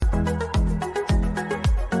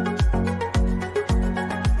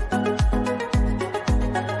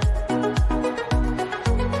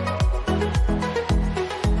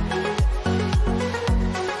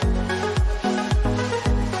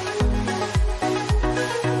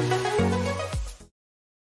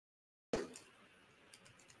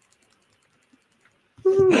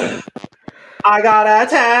I got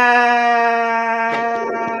attacked.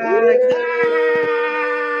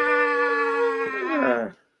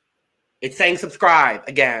 It's saying subscribe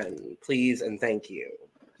again, please and thank you.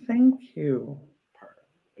 Thank you.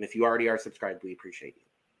 And if you already are subscribed, we appreciate you.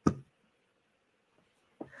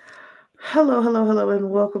 Hello,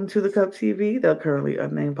 and welcome to the Cup TV, the currently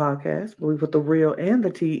unnamed podcast, where we put the real and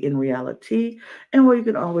the tea in reality, and where you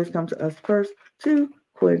can always come to us first to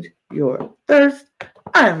quench your thirst.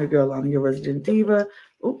 I am your girl, Lana, your resident diva,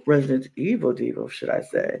 resident evil diva, should I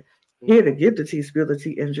say. Here to give the tea, spill the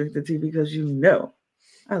tea, and drink the tea because you know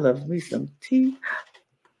I love me some tea.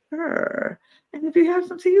 Her. And if you have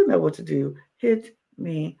some tea, you know what to do. Hit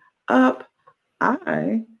me up.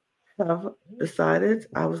 I have decided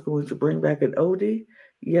I was going to bring back an oldie,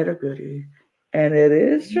 yet a goodie. And it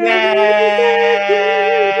is Yay!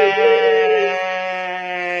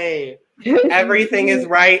 Everything is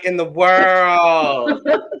right in the world.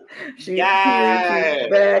 She's here,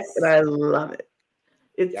 she's back, and I love it.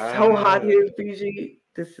 It's so hot here in Fiji.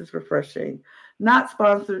 This is refreshing. Not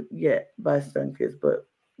sponsored yet by Stun Kids, but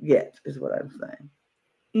yet is what I'm saying.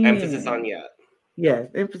 Emphasis on yet.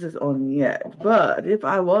 Yes, emphasis on yet. But if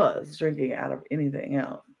I was drinking out of anything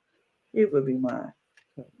else, it would be my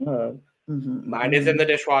mug. Mine is in the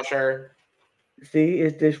dishwasher. See,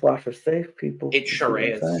 it's dishwasher safe, people. It sure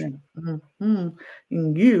is. And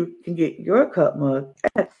you can get your cup mug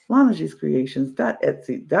at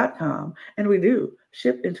LanaG'sCreations.etsy.com. And we do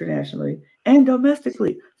ship internationally and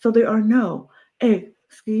domestically. So there are no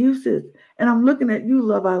excuses. And I'm looking at you,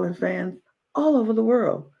 Love Island fans, all over the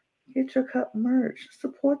world. Get your cup merch.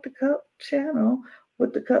 Support the cup channel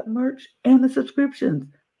with the cup merch and the subscriptions.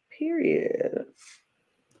 Period.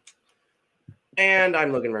 And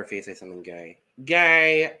I'm Logan Murphy. Say something gay.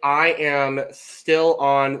 Gay. I am still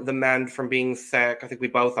on the mend from being sick. I think we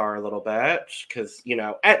both are a little bit because, you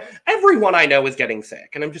know, everyone I know is getting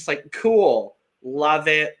sick. And I'm just like, cool. Love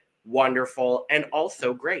it. Wonderful. And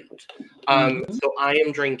also great. So I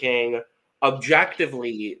am drinking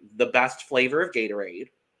objectively the best flavor of Gatorade.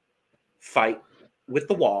 Fight with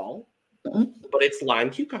the wall. But it's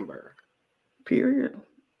lime cucumber. Period.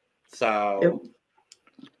 So...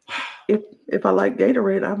 If I like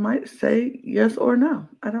Gatorade, I might say yes or no.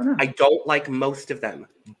 I don't know. I don't like most of them,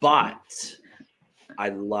 but I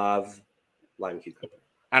love lime cucumber.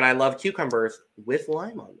 And I love cucumbers with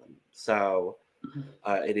lime on them. So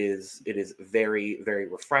it is very, very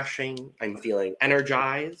refreshing. I'm feeling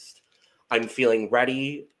energized. I'm feeling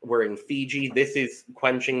ready. We're in Fiji. This is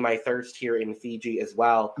quenching my thirst here in Fiji as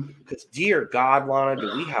well. Because, dear God, Lana,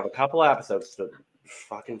 do we have a couple episodes to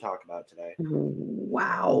fucking talk about today?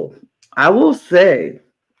 Wow. I will say,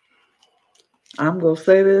 I'm going to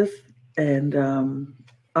say this, and I'm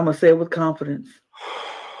going to say it with confidence.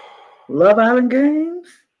 Love Island Games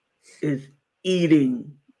is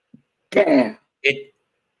eating. Damn.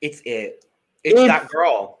 It's that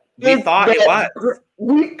girl. We thought it was.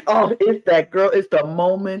 It's that girl. It's the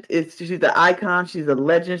moment. She's the icon. She's a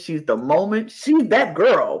legend. She's the moment. She's that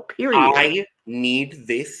girl. Period. I need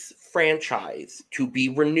this franchise to be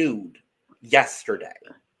renewed yesterday.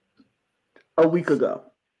 A week ago.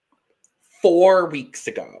 4 weeks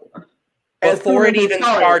ago. Before it even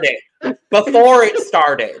started. Before it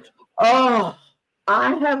started. Oh,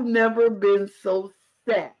 I have never been so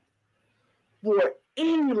sad for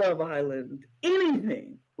any Love Island,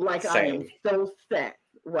 anything. Like Same. I am so sad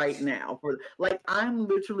right now. I'm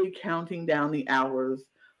literally counting down the hours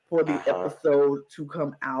for the episode to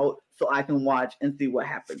come out so I can watch and see what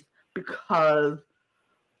happens. Because,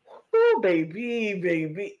 oh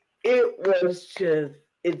baby, it's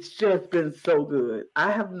just been so good.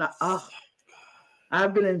 I have not.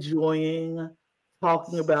 I've been enjoying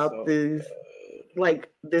talking about this.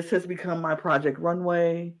 Like, this has become my Project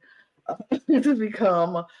Runway. This has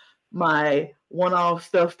become my one-off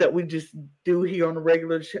stuff that we just do here on the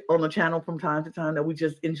regular on the channel from time to time that we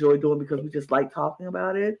just enjoy doing because we just like talking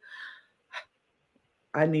about it.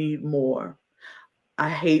 I need more. I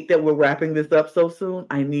hate that we're wrapping this up so soon.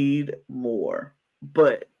 I need more.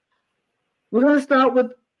 But we're going to start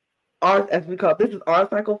with as we call it, this is our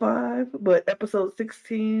cycle 5, but episode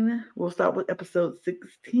 16, we'll start with episode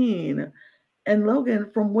 16. And Logan,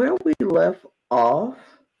 from where we left off,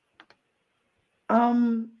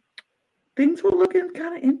 things were looking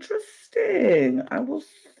kind of interesting, I will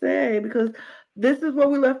say, because this is where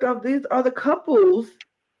we left off. These are the couples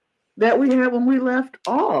that we had when we left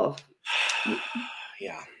off.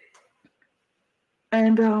 Yeah.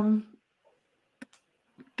 And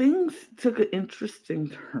things took an interesting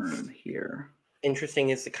turn here. Interesting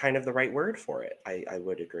is kind of the right word for it. I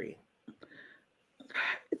would agree.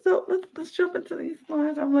 So let's jump into these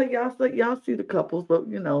lines. I'm like, y'all see the couples, but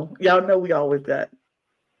y'all know we always got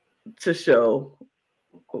to show.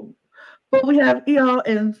 But we have Eyal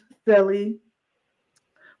and Cely.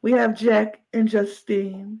 We have Jack and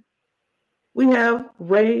Justine. We have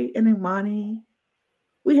Ray and Imani.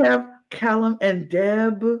 We have Callum and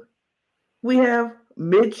Deb. We have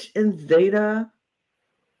Mitch and Zeta.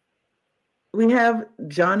 We have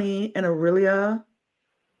Johnny and Aurelia.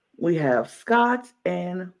 We have Scott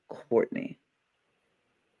and Courtney.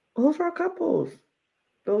 Those are our couples.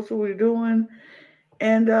 Those who we're doing.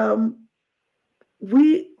 And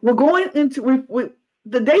we're going into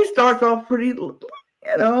the day starts off pretty,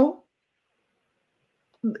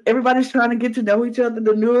 everybody's trying to get to know each other.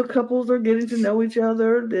 The newer couples are getting to know each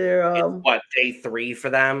other. They're it's what, day 3 for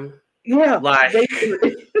them? Yeah, like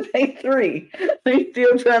day 3. They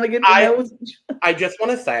still trying to get to know each other. I just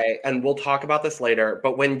want to say, and we'll talk about this later,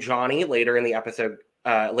 but when Johnny later in episode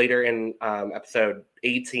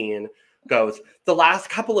 18 goes, the last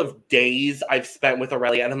couple of days I've spent with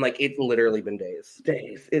Aurelia, and I'm like, it's literally been days.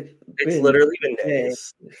 It's literally been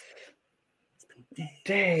days.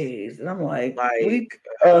 Days. And I'm like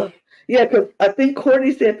yeah, because I think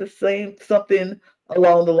Courtney said something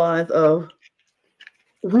along the lines of,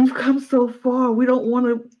 we've come so far, we don't want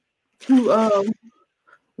to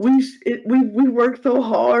we worked so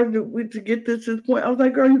hard to get this to this point. I was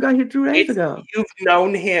like, girl, you got here 2 days ago. You've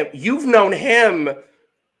known him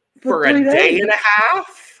for a day and a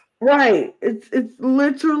half. Right. It's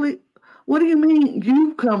literally, what do you mean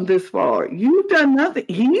you've come this far? You've done nothing.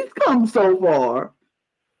 He's come so far.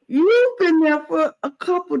 You've been there for a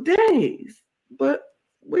couple days. But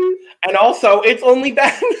and also it's only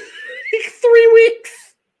been 3 weeks.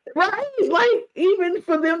 Right. Like, even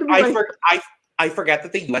for them to be I forget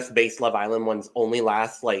that the US-based Love Island ones only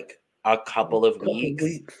last like a couple of weeks.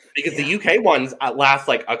 Because the UK ones last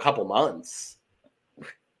like a couple months.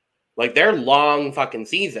 Like, they're long fucking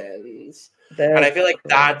seasons. And I feel like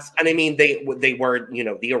they were,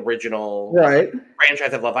 the original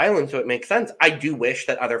franchise of Love Island, so it makes sense. I do wish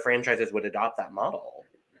that other franchises would adopt that model.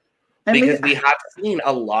 Because we have seen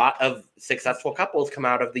a lot of successful couples come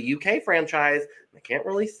out of the UK franchise. I can't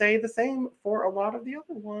really say the same for a lot of the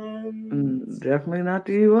other ones. Definitely not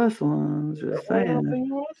the US ones. Just saying.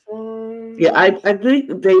 Yeah, I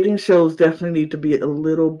think dating shows definitely need to be a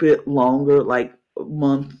little bit longer, like a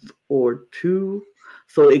month or 2,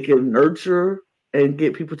 so it can nurture and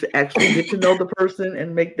get people to actually get to know the person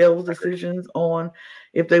and make those decisions on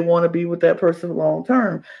if they want to be with that person long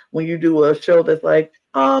term. When you do a show that's like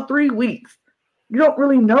 3 weeks, you don't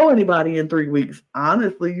really know anybody in 3 weeks.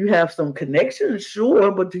 Honestly, you have some connections,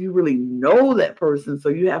 sure, but do you really know that person? So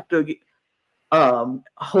you have to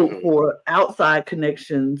hope for outside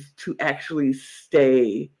connections to actually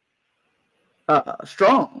stay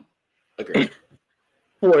strong. Agreed.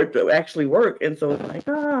 For it to actually work. And so it's like,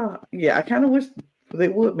 I kind of wish they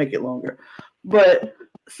would make it longer. But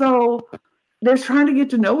so they're trying to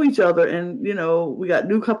get to know each other. And, we got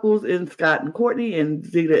new couples in Scott and Courtney and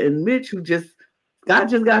Zeta and Mitch, Scott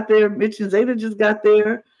just got there. Mitch and Zeta just got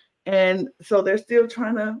there. And so they're still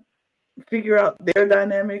trying to figure out their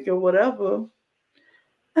dynamic or whatever.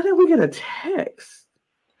 And then we get a text.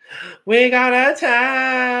 We got a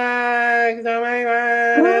text. Oh my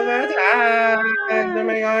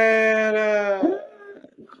God.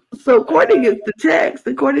 So Courtney gets the text,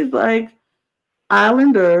 and Courtney's like,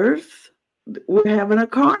 Islanders, we're having a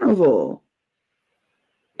carnival.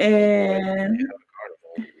 And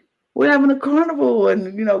we're having a carnival,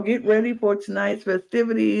 and get ready for tonight's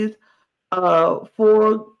festivities.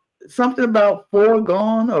 For something about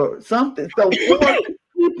foregone or something. So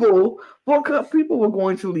four people were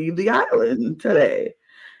going to leave the island today.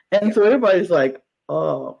 And so everybody's like,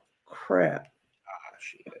 oh crap.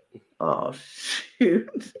 Oh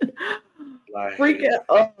shoot. Freak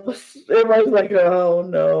out. Everybody's like, oh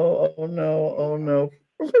no.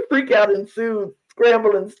 Freak out ensues.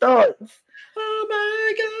 Scrambling starts. Oh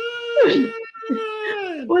my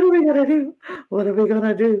God. What are we gonna do? What are we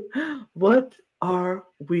gonna do? What are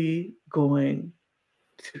we going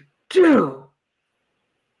to do?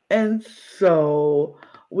 And so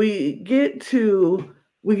we get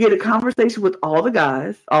a conversation with all the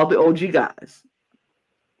guys, all the OG guys.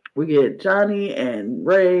 We get Johnny and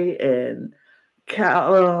Ray and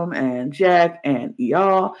Callum and Jack and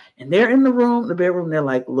Eyal, and they're in the bedroom. They're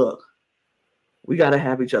like, look, we got to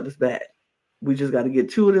have each other's back. We just got to get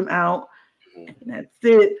 2 of them out, and that's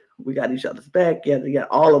it. We got each other's back. Yeah, they got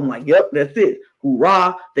all of them like, yep, that's it.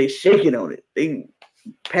 Hoorah. They shaking on it. They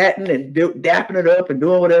patting and dapping it up and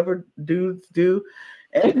doing whatever dudes do.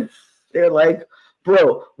 And they're like,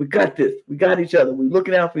 bro, we got this. We got each other. We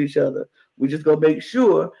looking out for each other. We just gonna make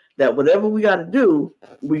sure that whatever we got to do,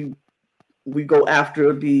 we go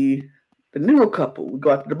after the new couple. We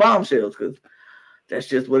go after the bombshells because that's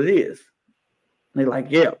just what it is. And they're like,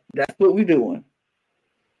 yeah, that's what we're doing.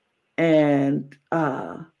 And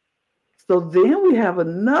so then we have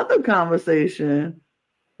another conversation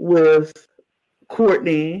with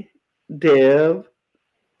Courtney, Dev,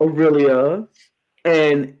 Aurelia,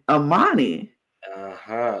 and Amani.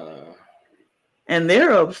 And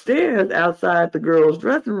they're upstairs outside the girls'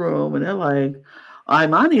 dressing room, and they're like,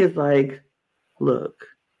 Imani is like, look,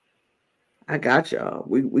 I got y'all.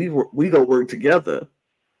 We go work together.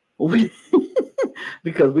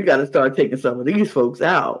 Because we got to start taking some of these folks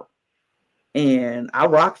out. And I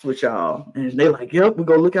rocks with y'all. And they're like, yep, we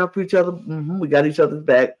go look out for each other. Mm-hmm. We got each other's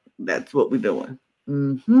back. That's what we're doing.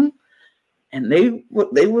 Mm-hmm. And they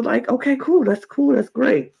were like, okay, cool. That's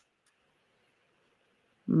great.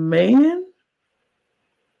 Man.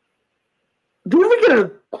 Do we get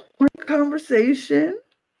a quick conversation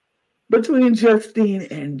between Justine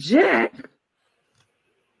and Jack?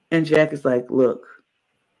 And Jack is like, look,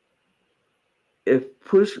 if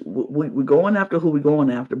push, we're going after who we're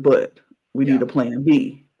going after, but we need a plan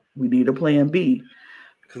B. We need a plan B.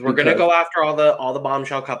 Because we're going to go after all the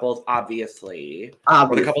bombshell couples, obviously.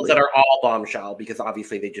 Or the couples that are all bombshell, because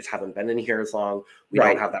obviously they just haven't been in here as long. We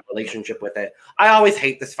don't have that relationship with it. I always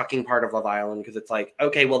hate this fucking part of Love Island, because it's like,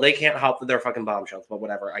 okay, well, they can't help that they're fucking bombshells, but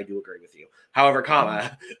whatever, I do agree with you. However,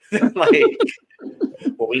 like,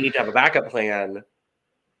 well, we need to have a backup plan.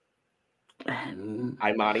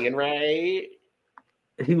 Imani and Ray.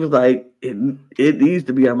 He was like, it needs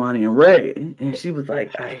to be Imani and Ray. And she was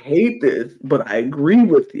like, I hate this, but I agree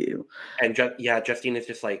with you. And Justine is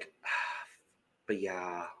just like, but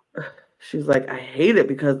yeah. She's like, I hate it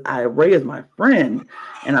because Ray is my friend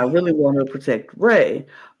and I really want to protect Ray.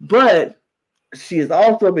 But she has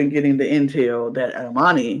also been getting the intel that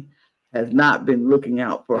Imani has not been looking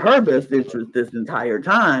out for her best interest this entire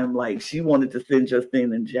time. Like, she wanted to send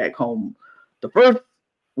Justine and Jack home the first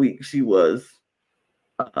week she was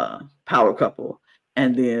power couple,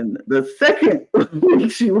 and then the second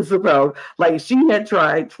week she was a power, like, she had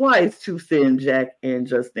tried twice to send Jack and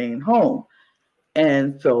Justine home,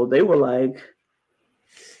 and so they were like,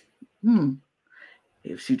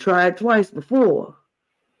 if she tried twice before,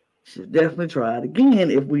 she'll definitely try it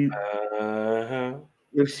again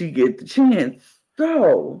if she get the chance.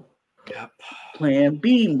 So plan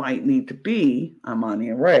B might need to be Imani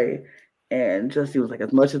and Ray. And Justine was like,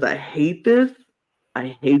 as much as I hate this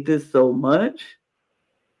so much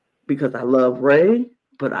because I love Ray,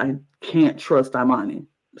 but I can't trust Imani.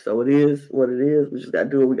 So it is what it is. We just got to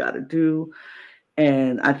do what we got to do.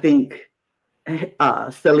 And I think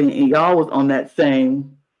Celine and y'all was on that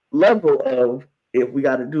same level of, if we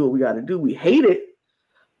got to do what we got to do, we hate it,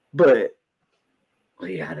 but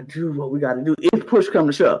we got to do what we got to do. If push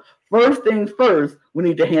comes to shove. First things first, we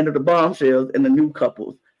need to handle the bombshells and the new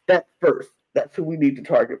couples. That's first. That's who we need to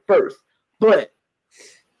target first. But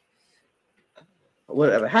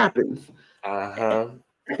whatever happens.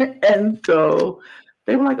 And so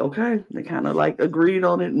they were like, okay. They kind of like agreed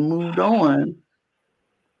on it and moved on.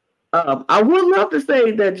 I would love to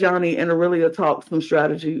say that Johnny and Aurelia talk some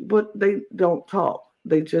strategy, but they don't talk.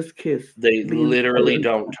 They just kiss. They literally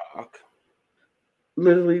don't talk.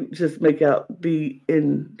 Literally just make out the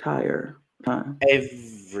entire time.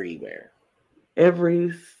 Everywhere.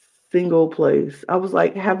 Every single place. I was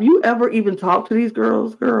like, have you ever even talked to these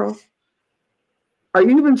girls, girl? Are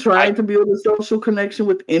you even trying to build a social connection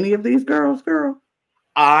with any of these girls, girl?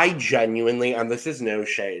 I genuinely, and this is no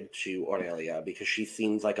shade to Aurelia, because she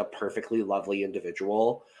seems like a perfectly lovely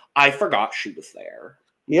individual. I forgot she was there.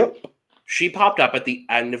 Yep. She popped up at the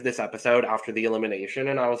end of this episode after the elimination,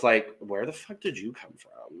 and I was like, where the fuck did you come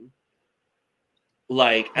from?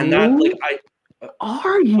 Like, and that, like,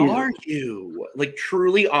 Are you? Like,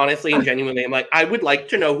 truly, honestly, and genuinely, I'm like, I would like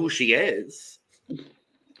to know who she is.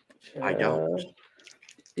 I don't.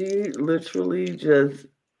 She literally just,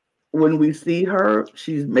 when we see her,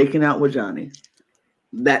 she's making out with Johnny.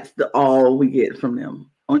 That's all we get from them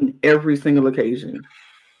on every single occasion.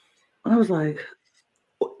 I was like,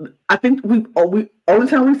 I think only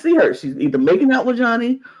time we see her, she's either making out with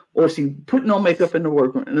Johnny or she's putting on makeup in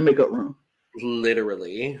the makeup room.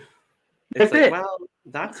 Literally. It's like, well,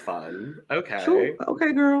 that's fun. Okay. Sure.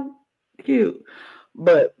 Okay, girl. Cute.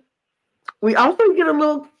 But we also get a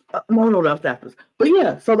little no, that's after. But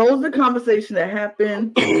yeah, so those are the conversations that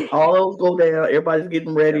happen. All those go down. Everybody's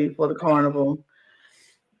getting ready for the carnival.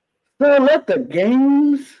 So let the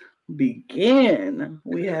games begin.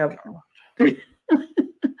 We have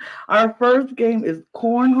Our first game is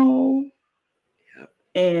cornhole. Yep.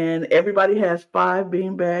 And everybody has 5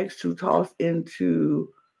 beanbags to toss into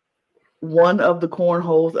one of the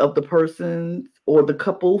cornholes of the person or the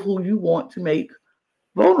couple who you want to make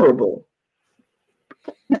vulnerable.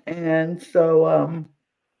 And so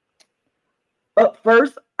up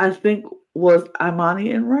first, I think was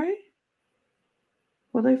Imani and Ray.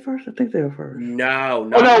 Were they first? I think they were first. No,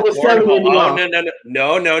 no, it was Sally and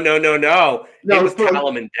Oh, no. It was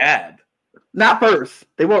Callum and Deb. Not first.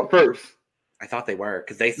 They weren't first. I thought they were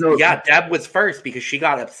because Deb was first because she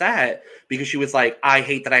got upset because she was like, I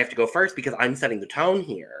hate that I have to go first because I'm setting the tone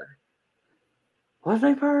here. Was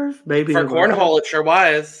they first? Maybe for cornhole, it sure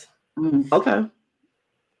was. Okay. And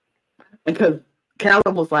because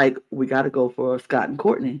Callum was like, we got to go for Scott and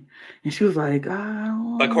Courtney, and she was like,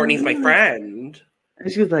 but Courtney's my friend,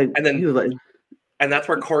 and she was like, and then he was like, and that's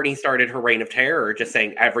where Courtney started her reign of terror, just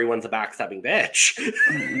saying everyone's a backstabbing bitch.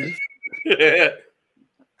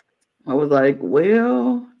 I was like,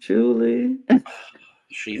 well, Julie.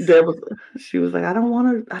 She was like, I don't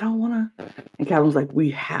want to. And Callum was like,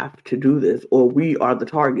 we have to do this, or we are the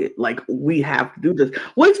target. Like, we have to do this,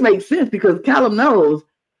 which makes sense because Callum knows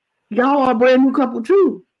y'all are a brand new couple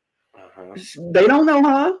too. They don't know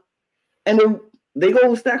her, and then they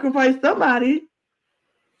go sacrifice somebody.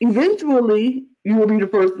 Eventually, you will be the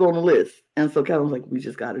first on the list. And so Callum's like, we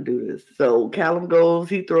just got to do this. So Callum goes,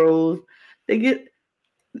 he throws.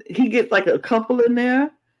 He gets like a couple in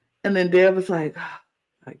there, and then Deb was like,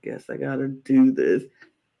 I guess I gotta do this.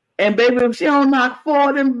 And baby, if she don't knock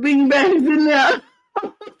 4 of them beanbags in there.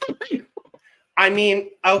 I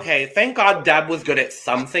mean, okay, thank God Deb was good at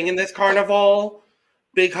something in this carnival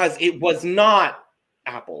because it was not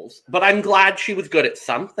apples. But I'm glad she was good at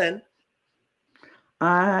something.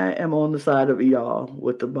 I am on the side of y'all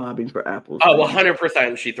with the bobbing for apples. Oh,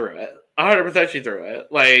 100% she threw it. 100% she threw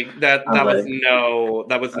it. Like that was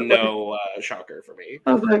no shocker for me.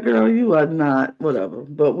 I was like, girl, you are not whatever,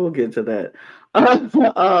 but we'll get to that.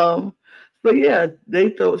 But yeah,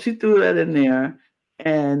 she threw that in there,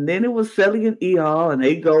 and then it was Sally and Eyal, and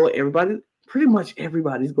they go. Pretty much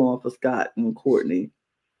everybody's going for Scott and Courtney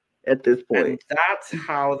at this point. And that's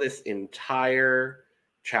how this entire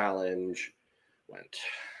challenge went.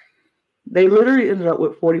 They literally ended up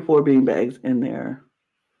with 44 beanbags in their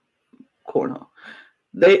corner.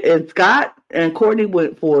 Scott and Courtney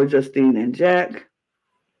went for Justine and Jack.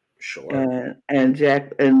 Sure. And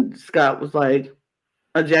Jack and Scott was like,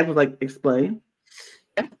 Jack was like, explain.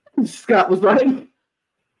 Scott was like,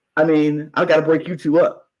 I mean, I gotta break you two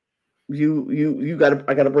up.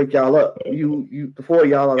 I gotta break y'all up. The 4 of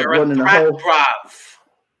y'all are running the whole drive.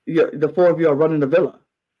 The 4 of you are running the villa.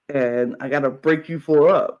 And I gotta break you 4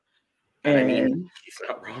 up. And I mean, he's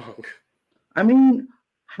not wrong. I mean,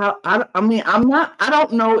 I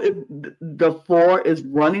don't know if the 4 is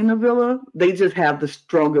running the villa. They just have the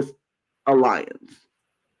strongest alliance.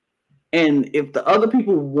 And if the other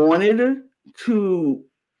people wanted to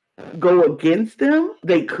go against them,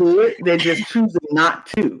 they could. They're just choosing not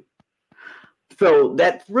to. So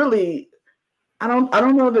that's really, I don't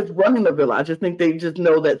know if it's running the villa. I just think they just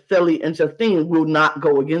know that Sally and Justine will not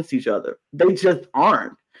go against each other. They just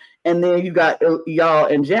aren't. And then you got y'all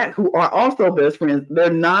and Jack, who are also best friends.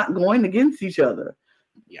 They're not going against each other.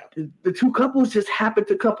 Yeah. The 2 couples just happen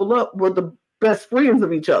to couple up with the best friends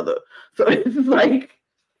of each other. So it's like,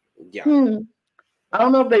 yeah. I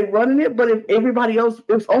don't know if they're running it, but if everybody else,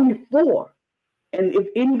 it's only 4. And if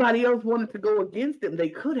anybody else wanted to go against them, they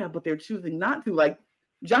could have, but they're choosing not to. Like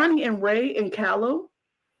Johnny and Ray and Callum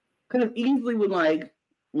could have easily been like,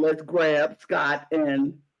 let's grab Scott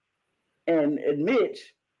and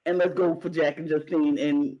Mitch. And let's go for Jack and Justine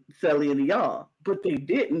and Sally and y'all. But they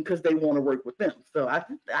didn't because they want to work with them. So I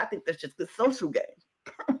think that's just the social game.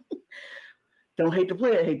 Don't hate the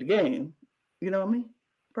player, hate the game. You know what I mean?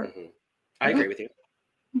 Mm-hmm. I agree with you.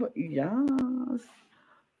 But yes.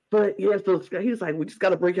 But yeah, so he was like, we just got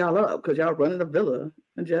to break y'all up because y'all running the villa.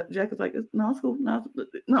 And Jack is like, no, it's cool. No,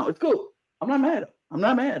 it's cool. I'm not mad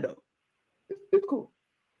though. It's cool.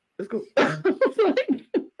 It's cool.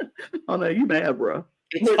 Oh no, you mad, bro.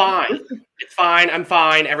 It's fine. It's fine. I'm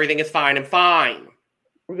fine. Everything is fine. I'm fine.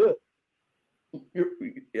 We're good.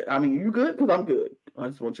 You good? Because I'm good. I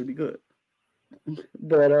just want you to be good.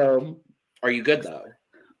 But are you good though?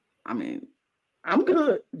 I mean, I'm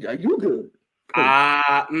good. Are you good?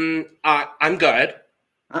 I'm good.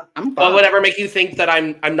 I'm fine. Well, whatever make you think that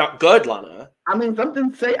I'm not good, Lana. I'm just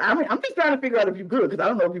trying to figure out if you're good because I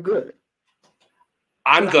don't know if you're good.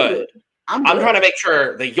 I'm good. I'm trying to make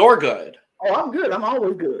sure that you're good. Oh, I'm good. I'm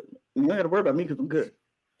always good. You ain't got to worry about me because I'm good.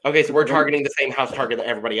 Okay, so we're targeting the same house target that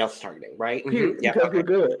everybody else is targeting, right? Mm-hmm. Yeah, because we're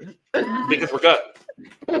good. Because we're good.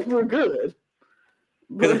 We're good.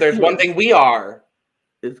 Because if there's one thing we are,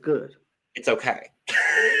 it's good. It's okay.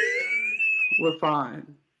 We're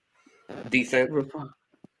fine. Decent. We're fine.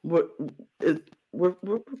 We're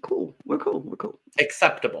cool. We're cool.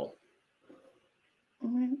 Acceptable.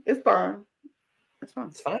 It's fine. It's fine.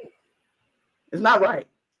 It's fine. It's not right.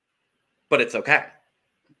 But it's okay.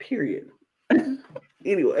 Period.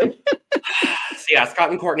 Anyway. So yeah, Scott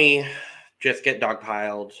and Courtney just get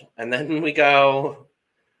dogpiled. And then we go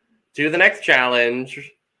to the next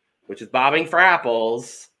challenge, which is bobbing for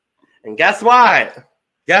apples. And guess what?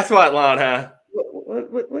 Guess what, Lana?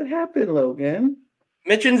 What happened, Logan?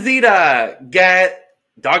 Mitch and Zeta get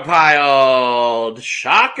dogpiled.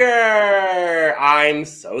 Shocker! I'm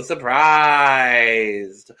so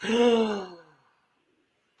surprised.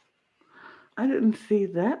 I didn't see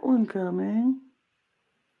that one coming.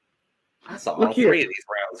 I saw all three of these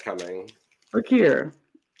rounds coming. Look here.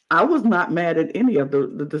 I was not mad at any of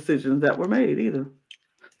the decisions that were made either.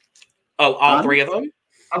 Oh, all three of them?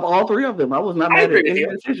 Of all three of them. I was not mad at any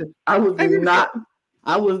decision. I was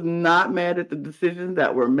not mad at the decisions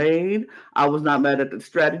that were made. I was not mad at the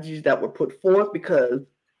strategies that were put forth, because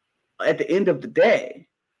at the end of the day,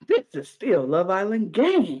 this is still Love Island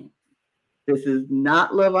game. This is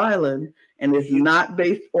not Love Island, and it's not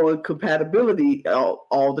based on compatibility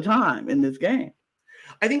all the time in this game.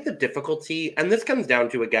 I think the difficulty, and this comes down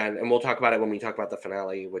to, again, and we'll talk about it when we talk about the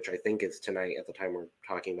finale, which I think is tonight at the time we're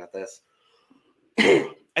talking about this.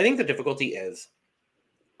 I think the difficulty is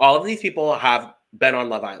all of these people have been on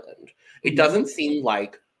Love Island. It doesn't seem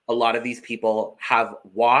like a lot of these people have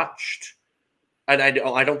watched, and I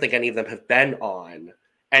don't think any of them have been on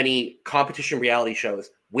any competition reality shows,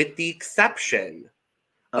 with the exception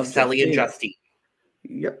of Selly and Justine.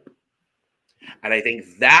 Yep. And I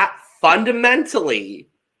think that fundamentally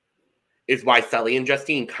is why Selly and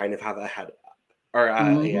Justine kind of have a head up, or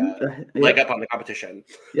leg up on the competition.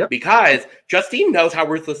 Yep. Because Justine knows how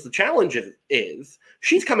ruthless the challenge is.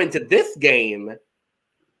 She's come into this game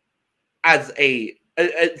as a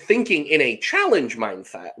thinking in a challenge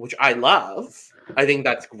mindset, which I love. I think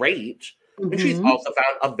that's great. And she's also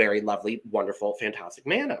found a very lovely, wonderful, fantastic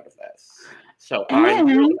man out of this. So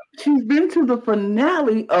she's been to the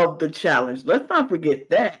finale of the challenge. Let's not forget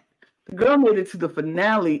that. The girl made it to the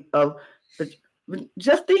finale of the.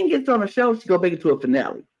 Justine gets on a show, she go make it to a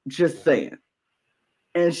finale. Just saying.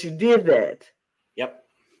 And she did that. Yep.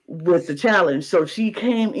 With the challenge. So she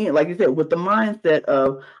came in, like you said, with the mindset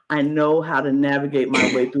of, I know how to navigate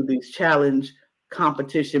my way through these challenge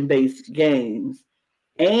competition-based games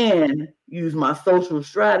and use my social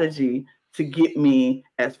strategy to get me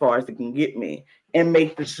as far as it can get me, and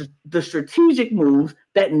make the strategic moves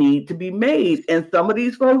that need to be made. And some of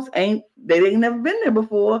these folks ain't never been there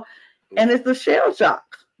before, and it's a shell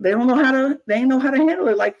shock. They ain't know how to handle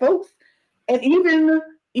it, like folks. And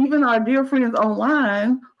even our dear friends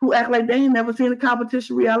online who act like they ain't never seen a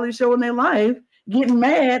competition reality show in their life, getting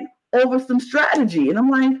mad over some strategy. And I'm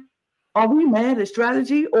like, are we mad at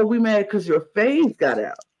strategy, or are we mad because your face got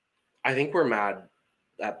out? I think we're mad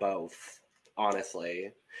at both,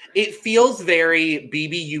 honestly. It feels very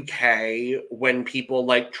BBUK when people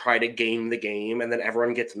like try to game the game and then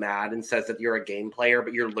everyone gets mad and says that you're a game player,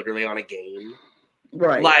 but you're literally on a game.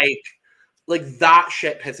 Right. Like that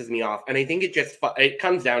shit pisses me off. And I think it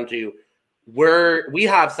comes down to we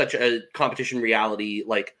have such a competition reality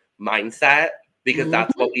like mindset, because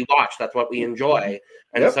that's what we watch, that's what we enjoy.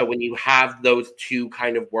 And so when you have those two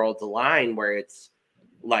kind of worlds align, where it's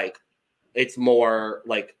like, it's more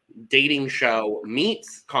like dating show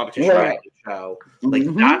meets competition reality show, like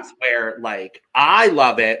that's where like I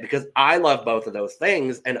love it, because I love both of those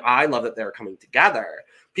things, and I love that they're coming together.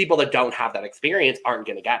 People that don't have that experience aren't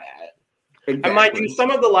going to get it. Exactly. And mind you,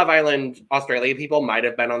 some of the Love Island Australia people might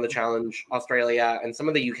have been on the Challenge Australia, and some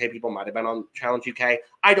of the UK people might have been on Challenge UK.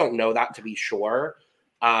 I don't know that to be sure.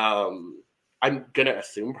 I'm gonna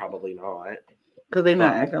assume probably not, because they're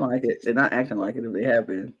not acting like it. They're not acting like it if they have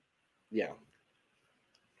been. Yeah.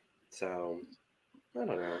 So I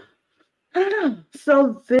don't know.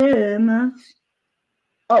 So then,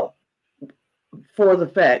 for the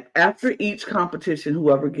fact, after each competition,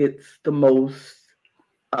 whoever gets the most,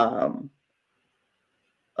 whoever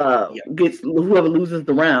loses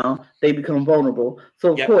the round, they become vulnerable.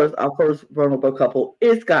 So of course, our first vulnerable couple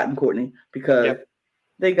is Scott and Courtney, because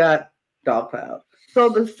they got dogpiled. So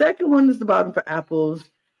the second one is the bottom for apples,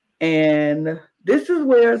 and this is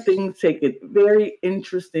where things take a very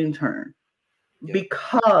interesting turn,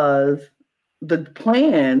 because the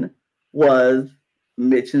plan was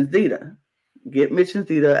Mitch and Zeta. Get Mitch and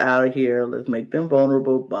Zeta out of here. Let's make them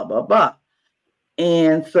vulnerable. Blah blah blah.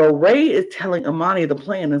 And so Ray is telling Imani the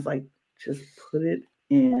plan is like, just put it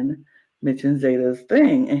in Mitch and Zeta's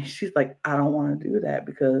thing. And she's like, I don't want to do that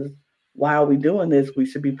because why are we doing this? We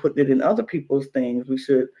should be putting it in other people's things. We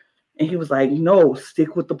should. And he was like, no,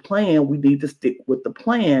 stick with the plan. We need to stick with the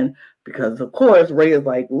plan because, of course, Ray is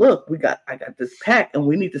like, look, I got this pack and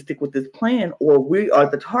we need to stick with this plan or we are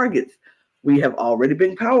the targets. We have already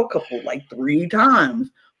been power couple like 3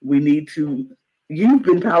 times. We need to. You've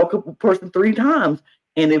been power couple person 3 times.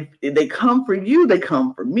 And if they come for you, they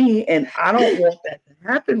come for me. And I don't want that to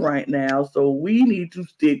happen right now. So we need to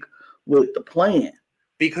stick with the plan.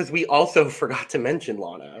 Because we also forgot to mention,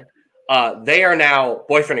 Lana, they are now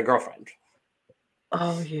boyfriend and girlfriend.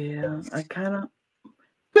 Oh, yeah. I kind of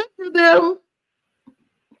good for them.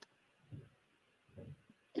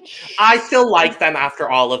 I still like them after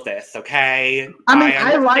all of this, okay? I mean,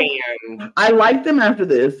 I like them after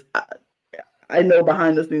this. I know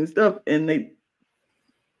behind the scenes stuff, and they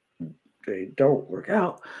don't work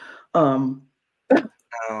out.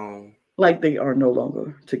 Like they are no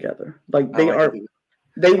longer together. Like they are.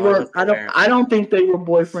 They were. I don't think they were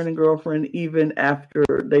boyfriend and girlfriend even after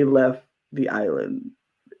they left the island.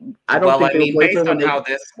 I don't think they were boyfriend based on how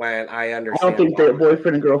this went, I understand. I don't think they were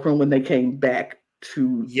boyfriend and girlfriend when they came back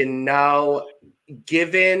to.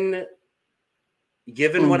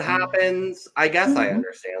 Given what happens, I guess I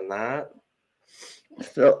understand that.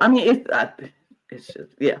 So I mean, it's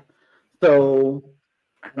just So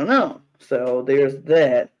I don't know. So there's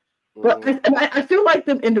that. But I still like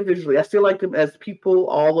them individually. I still like them as people,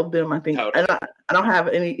 all of them. I think, and I don't have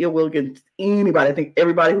any ill will against anybody. I think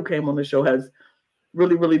everybody who came on the show has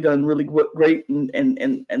really, really done really great,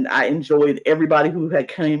 and I enjoyed everybody who had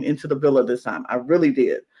came into the villa this time. I really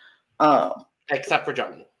did. Except for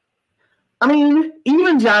Johnny. I mean,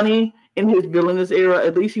 even Johnny in his villainous era,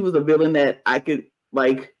 at least he was a villain that I could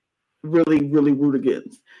like really, really root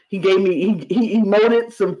against. He gave me he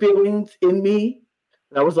emoted some feelings in me.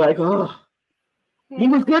 I was like, oh, he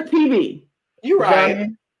was good TV. You're right.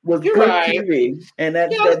 Johnny was good TV, and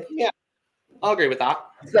yeah, I'll agree with that.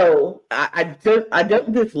 So I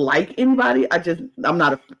don't dislike anybody. I'm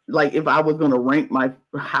not like if I was gonna rank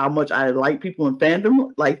how much I like people in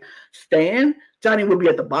fandom, like Stan, Johnny would be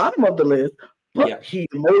at the bottom of the list. But he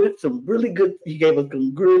emoted some really good. He gave us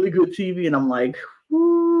some really good TV, and I'm like,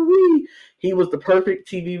 woo-wee. He was the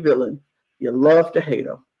perfect TV villain. You love to hate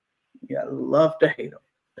him. Yeah, love to hate him.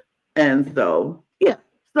 And so, yeah.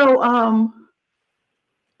 So,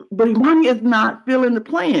 but Imani is not feeling the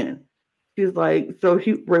plan. She's like,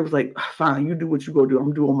 Ray was like, fine, you do what you go do.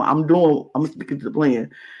 I'm sticking to the plan.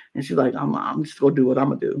 And she's like, I'm just gonna do what I'm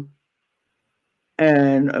gonna do.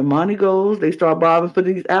 And Imani goes, they start bobbing for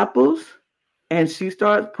these apples, and she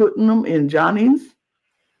starts putting them in Johnny's,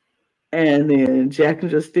 and then Jack and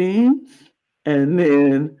Justine's, and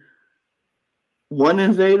then one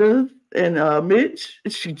in Zeta's and Mitch.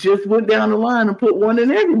 She just went down the line and put one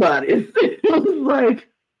in everybody. It was like,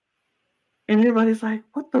 and everybody's like,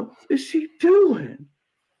 what the is she doing?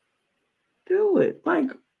 Do it.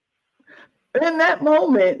 Like, in that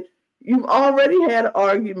moment, you've already had an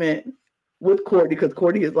argument with Courtney because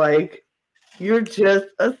Courtney is like, you're just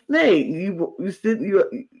a snake. You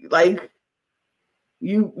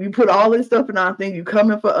put all this stuff in our thing. You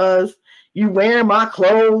coming for us. You wearing my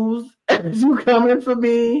clothes. You coming for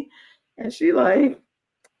me. And she like,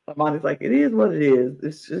 Imani's like, it is what it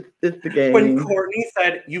is. It's the game. When Courtney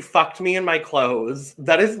said, you fucked me in my clothes,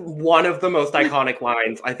 that is one of the most iconic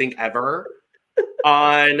lines I think ever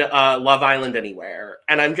on Love Island Anywhere.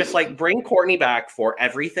 And I'm just like, bring Courtney back for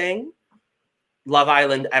everything Love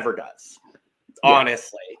Island ever does.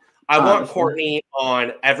 Honestly. I want Courtney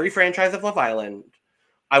on every franchise of Love Island.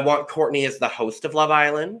 I want Courtney as the host of Love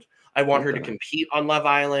Island. I want her to compete on Love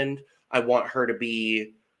Island. I want her to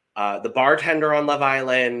be the bartender on Love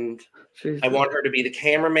Island. I want her to be the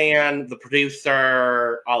cameraman, the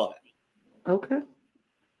producer, all of it. Okay.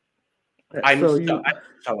 I'm so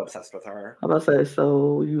obsessed with her. How about say,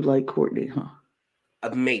 so you like Courtney, huh?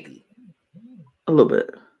 Maybe. A little bit.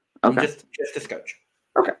 Okay. Just a scotch.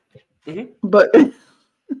 Okay. Mm-hmm. But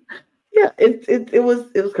yeah, it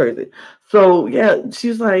was crazy. So yeah,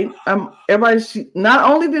 she's like, not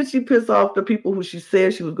only did she piss off the people who she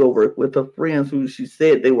said she would go work with, her friends who she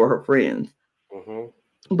said they were her friends,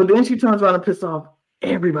 but then she turns around and piss off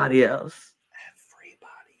everybody else.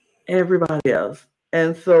 Everybody else.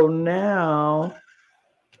 And so now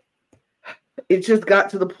it just got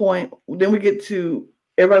to the point. Then we get to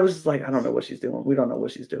everybody was just like, I don't know what she's doing. We don't know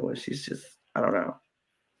what she's doing. She's just, I don't know.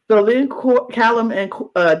 So then Callum and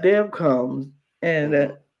Deb comes,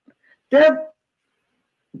 and Deb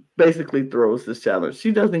basically throws this challenge.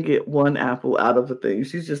 She doesn't get one apple out of the thing.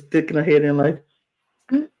 She's just sticking her head in like,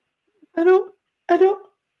 I don't, I don't,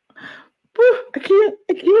 I can't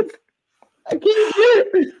get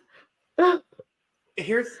it.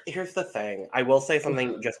 Here's the thing. I will say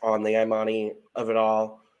something just on the Imani of it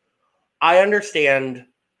all. I understand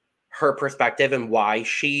her perspective and why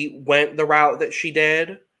she went the route that she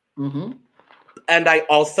did. Mm-hmm. And I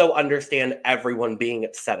also understand everyone being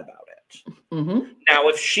upset about it. Mm-hmm. Now,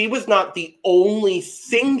 if she was not the only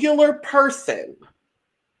singular person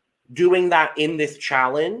doing that in this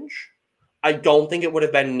challenge, I don't think it would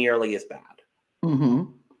have been nearly as bad. Mm-hmm.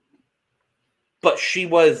 But she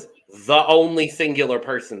was the only singular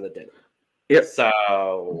person that did it. Yep.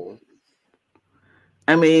 So,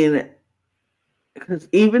 I mean, because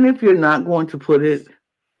even if you're not going to put it,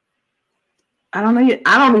 I don't know.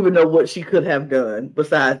 I don't even know what she could have done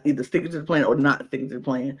besides either sticking to the plan or not sticking to the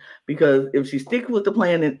plan. Because if she sticks with the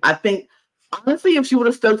plan, and I think honestly, if she would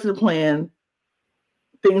have stuck to the plan,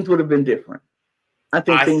 things would have been different. I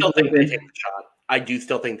think still think they take the shot. I do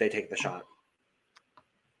still think they take the shot.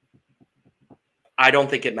 I don't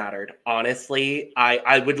think it mattered. Honestly,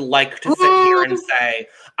 I would like to sit here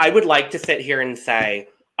and say,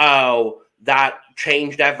 oh, that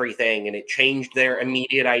changed everything and it changed their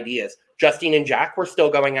immediate ideas. Justine and Jack were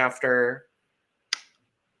still going after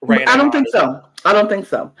Ray. I don't think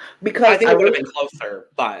so. Because I think it would have been closer,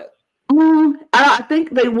 but I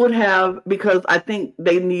think they would have, because I think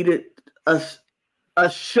they needed a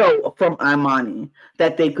show from Imani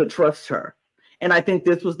that they could trust her. And I think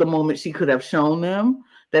this was the moment she could have shown them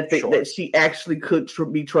that that she actually could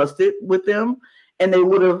be trusted with them. And they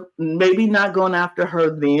would have maybe not gone after her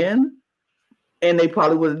then. And they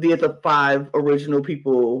probably would have did the 5 original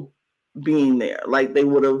people being there. Like they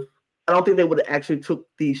would have, I don't think they would have actually took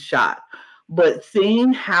the shot. But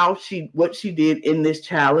seeing what she did in this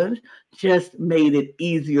challenge just made it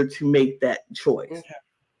easier to make that choice. Okay.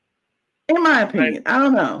 In my opinion. I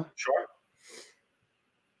don't know. Sure.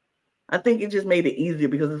 I think it just made it easier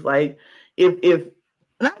because it's like if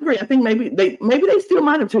and I agree, I think maybe they still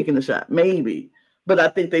might have taken the shot, maybe, but I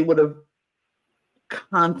think they would have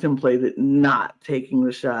contemplated not taking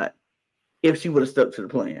the shot if she would have stuck to the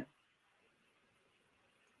plan.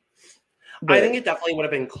 But I think it definitely would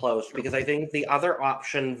have been close because I think the other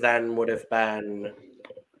option then would have been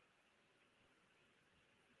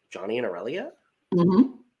Johnny and Aurelia.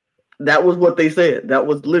 Mm-hmm. That was what they said. That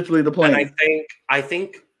was literally the plan. And I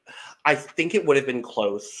think it would have been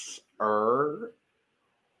closer,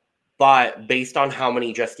 but based on how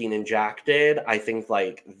many Justine and Jack did, I think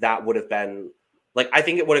like that would have been like I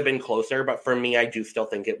think it would have been closer. But for me, I do still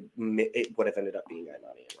think it would have ended up being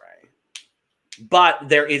Imani and Ray. But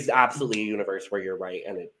there is absolutely a universe where you're right,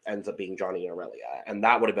 and it ends up being Johnny and Aurelia, and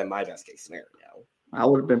that would have been my best case scenario. I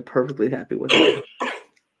would have been perfectly happy with it,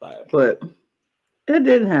 but it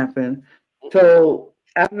didn't happen. So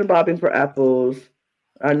after the bobbing for apples,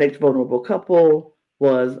 our next vulnerable couple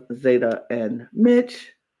was Zeta and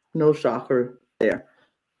Mitch. No shocker there.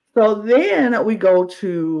 So then we go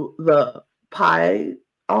to the pie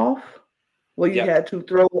off, where you had to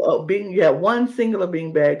throw you had one singular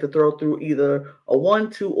beanbag to throw through either a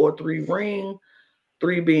 1, 2, or 3 ring.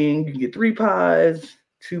 3 being you get 3 pies,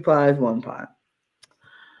 2 pies, 1 pie.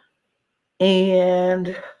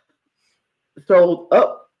 And so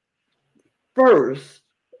up first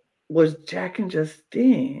was Jack and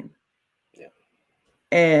Justine. Yeah.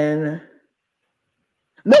 And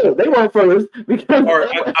no, they weren't first because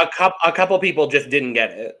a couple people just didn't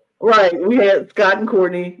get it. Right. We had Scott and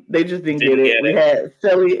Courtney. They just didn't get it. We had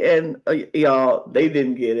Sally and y'all. They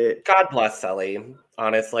didn't get it. God bless Sally,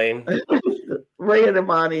 honestly. Ray and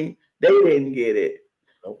Imani, they didn't get it.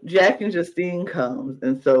 Nope. Jack and Justine comes.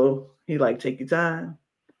 And so he like, take your time.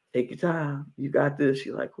 Take your time. You got this.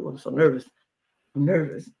 She's like, oh, I'm so nervous. I'm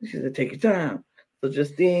nervous. She said, take your time. So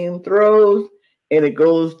Justine throws, and it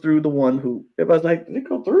goes through the one hoop. Everybody's like, did it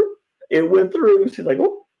go through? It went through. She's like,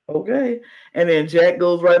 oh, okay. And then Jack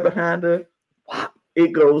goes right behind her.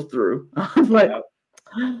 It goes through. I was like,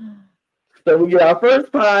 so we get our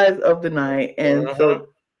first prize of the night. And so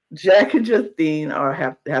Jack and Justine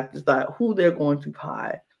have to decide who they're going to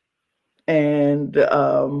pie. And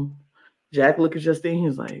Jack looked at Justine.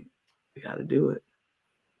 He's like, we got to do it.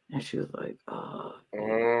 And she was like,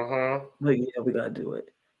 like, yeah, we got to do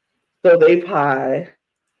it. So they pie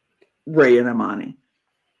Ray and Imani.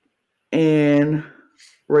 And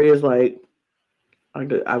Ray is like,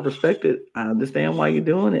 I respect it. I understand why you're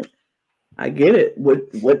doing it. I get it. What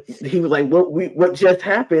he was like, what just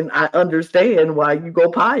happened? I understand why you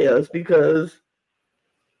go pie us, because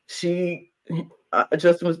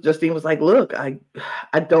Justine was like, look, I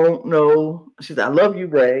don't know. She said, I love you,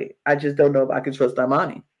 Ray. I just don't know if I can trust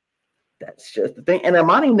Imani. That's just the thing. And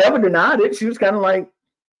Imani never denied it. She was kind of like,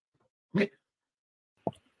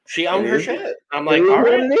 she owned her shit. I'm like, all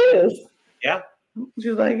right, what it is. Yeah.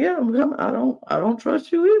 She's like, yeah, I don't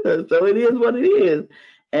trust you either. So it is what it is.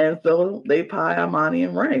 And so they pie Imani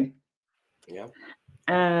and Ray. Yeah.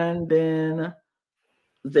 And then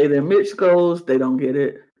Mitch goes, they don't get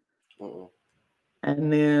it.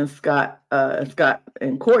 And then Scott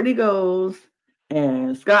and Courtney goes,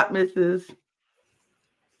 and Scott misses,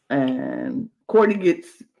 and Courtney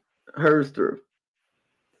gets hers through.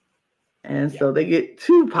 And so they get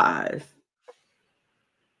 2 pies.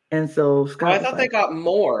 And so Scott. I thought they got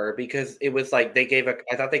more because it was like I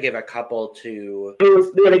thought they gave a couple to. It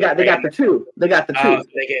was they got the 2. They got the 2. So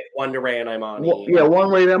they get 1 to Ray and Imani. Well, 1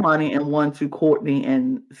 Ray and Imani and 1 to Courtney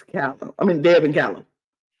and Callum. I mean Deb and Callum.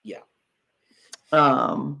 Yeah.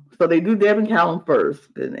 So they do Deb and Callum first,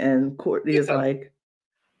 and Courtney is like,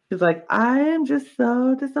 she's like, I am just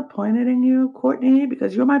so disappointed in you, Courtney,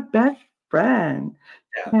 because you're my best friend.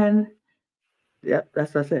 Yeah. And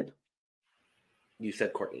that's what I said. You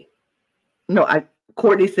said Courtney. No,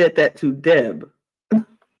 Courtney said that to Deb.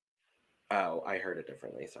 Oh, I heard it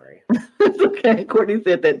differently. Sorry. It's okay. Courtney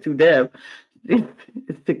said that to Deb.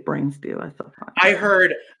 It's thick brain still. I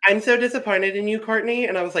heard, I'm so disappointed in you, Courtney.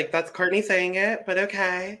 And I was like, that's Courtney saying it, but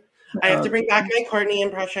okay. I have to bring back my Courtney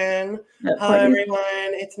impression. Hello, everyone.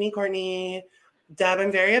 It's me, Courtney. Deb,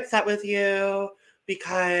 I'm very upset with you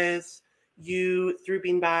because you threw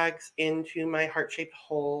beanbags into my heart-shaped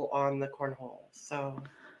hole on the cornhole. So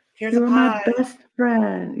here's a pie. You were my best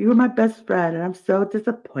friend. You were my best friend, and I'm so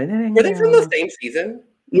disappointed in you. Were they from the same season?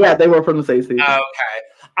 Yeah, they were from the same season. Okay.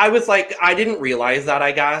 I was like, I didn't realize that,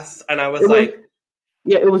 I guess. And I was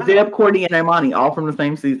yeah, it was Deb, Courtney, and Imani, all from the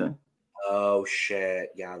same season. Oh, shit.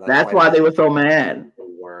 Yeah. That's why they were so mad.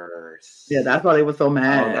 Worse. Yeah, that's why they were so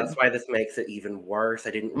mad. Oh, that's why this makes it even worse.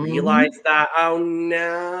 I didn't realize that. Oh,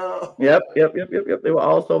 no. Yep. They were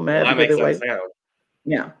all so mad. Well, that makes sense now.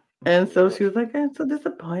 Yeah. And so she was like, I'm so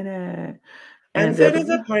disappointed. And so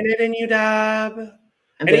disappointed in you, Deb.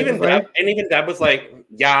 And even Deb was like,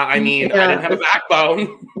 yeah, I mean, I didn't have a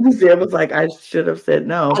backbone. Deb was like, I should have said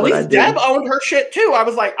no. At least Deb owned her shit too. I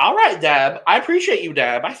was like, all right, Deb. I appreciate you,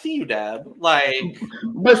 Deb. I see you, Deb. Like,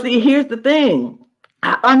 but see, here's the thing.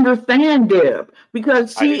 I understand Deb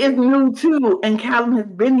because she is new too, and Callum has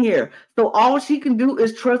been here. So all she can do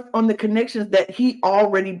is trust on the connections that he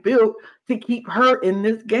already built to keep her in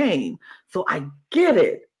this game. So I get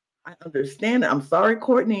it. I understand it. I'm sorry,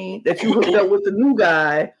 Courtney, that you hooked up with the new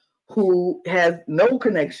guy who has no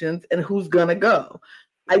connections and who's gonna go.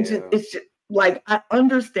 It's just like, I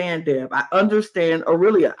understand, Deb. I understand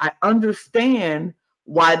Aurelia. I understand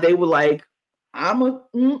why they were like, I'm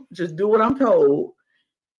just do what I'm told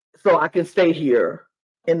so I can stay here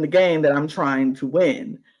in the game that I'm trying to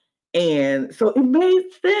win. And so it made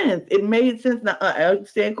sense. It made sense. Now, I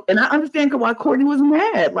understand why Courtney was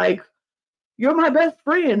mad. Like, you're my best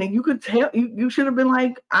friend, and you could tell you should have been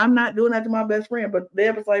like, I'm not doing that to my best friend. But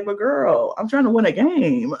Deb was like, but girl, I'm trying to win a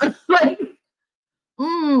game. Like,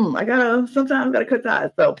 sometimes gotta cut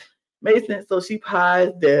ties. So made sense. So she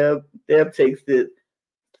pies Deb. Deb takes it.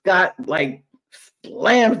 Scott like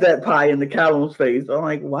slams that pie into Callum's face. I'm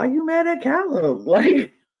like, why are you mad at Callum?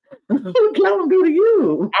 Like, what did Callum do to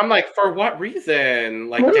you? I'm like, for what reason?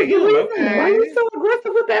 Like, damn, okay. Why are you so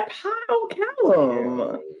aggressive with that pie on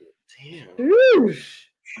Callum? Damn.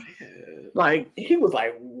 Like, he was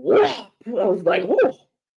like, whoa. I was like, whoa.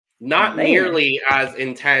 Not nearly as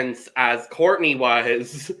intense as Courtney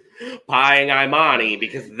was pieing Imani,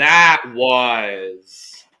 because that was...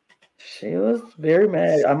 She was very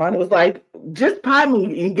mad. Imani was like, just pie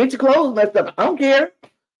me and get your clothes messed up. I don't care.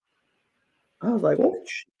 I was like, what?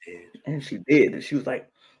 And she did. And she was like,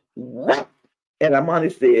 what? And Imani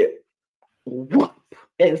said, what?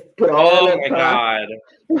 And put all oh my God.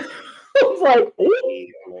 I was like, oh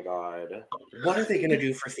my God. What are they going to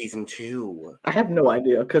do for season 2? I have no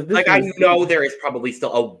idea. I know there is probably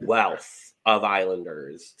still a wealth of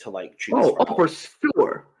Islanders to like choose from. Oh, for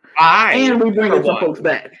sure. And we bring some folks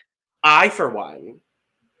back. I, for one,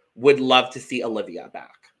 would love to see Olivia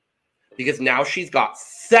back. Because now she's got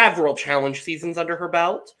several challenge seasons under her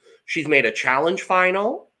belt. She's made a challenge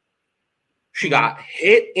final. She got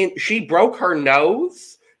hit in, she broke her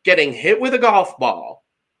nose getting hit with a golf ball.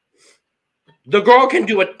 The girl can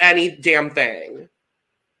do any damn thing.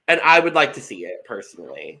 And I would like to see it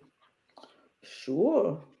personally.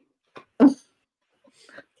 Sure.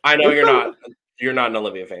 I know you're not an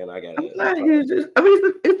Olivia fan. I get it.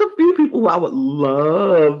 It's a few people who I would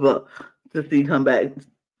love to see come back.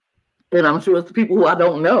 And I'm sure it's the people who I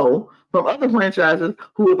don't know from other franchises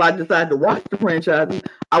who, if I decide to watch the franchises,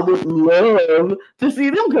 I would love to see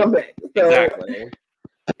them come back. So Exactly.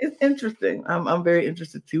 It's interesting. I'm very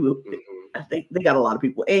interested too. I think they got a lot of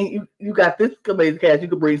people. And you got this amazing cast. You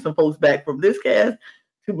could bring some folks back from this cast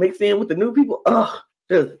to mix in with the new people. Oh,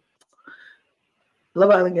 just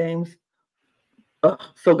Love Island Games. Oh,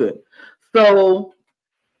 so good. So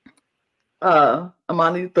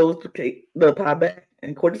Amani throws the pie back,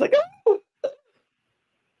 and Courtney's like, oh!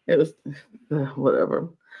 It was whatever.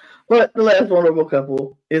 But the last vulnerable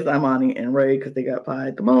couple is Imani and Ray because they got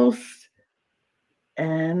pied the most.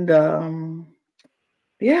 And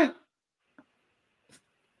yeah.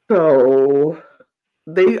 So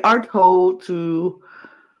they are told to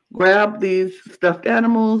grab these stuffed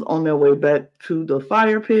animals on their way back to the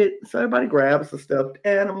fire pit. So everybody grabs a stuffed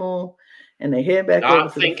animal and they head back over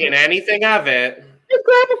Not thinking anything of it.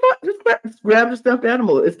 Just grab the stuffed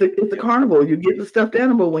animal. It's the carnival. You get the stuffed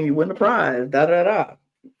animal when you win the prize. Da da da.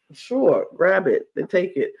 Sure, grab it. They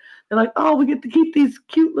take it. They're like, oh, we get to keep these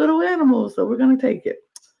cute little animals, so we're gonna take it.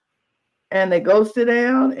 And they go sit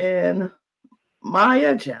down, and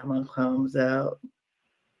Maya Jama comes out.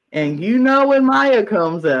 And you know when Maya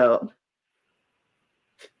comes out,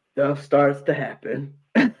 stuff starts to happen.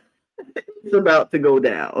 It's about to go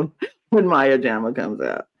down when Maya Jama comes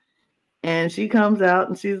out. And she comes out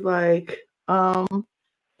and she's like,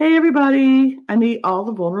 hey everybody, I need all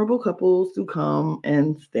the vulnerable couples to come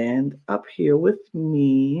and stand up here with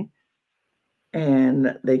me.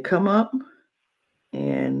 And they come up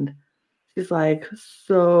and she's like,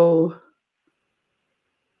 so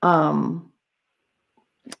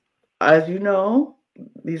as you know,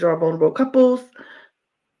 these are vulnerable couples,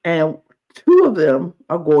 and 2 of them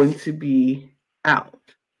are going to be out.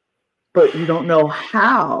 But you don't know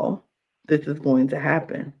how this is going to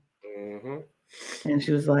happen. Mm-hmm. And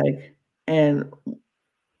she was like, and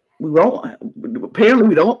apparently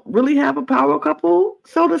we don't really have a power couple,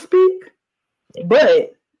 so to speak.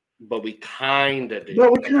 But we kind of do.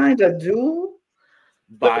 But we kind of do.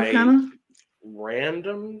 By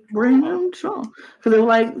random sure. So they were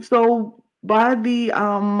like, so by the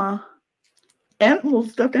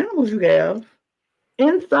stuffed animals you have,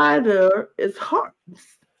 inside there is hearts.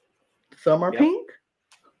 Some are pink,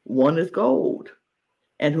 one is gold.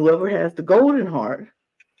 And whoever has the golden heart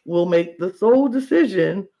will make the sole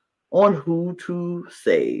decision on who to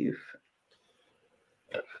save.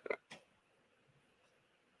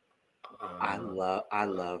 I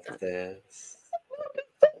love this.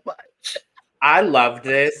 So much. I loved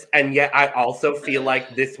this, and yet I also feel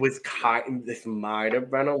like this might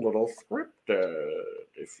have been a little scripted,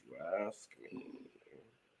 if you ask me.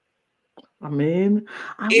 I mean,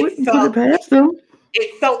 I wouldn't put it past them.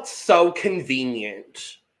 It felt so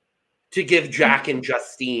convenient to give Jack and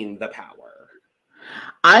Justine the power.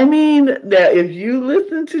 I mean, that if you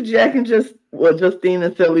listen to Jack and Justine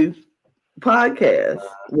and Sully's podcast,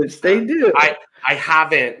 which they do. I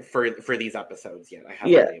haven't for these episodes yet. I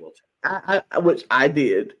haven't been able to. Which I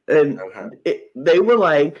did. And they were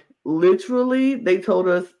like, literally, they told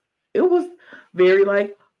us, it was very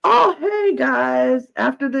like, oh, hey guys,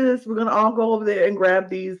 after this, we're going to all go over there and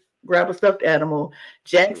grab a stuffed animal.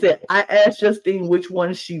 Jack said, I asked Justine which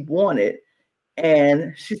one she wanted.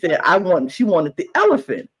 And she said, she wanted the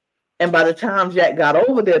elephant. And by the time Jack got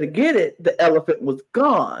over there to get it, the elephant was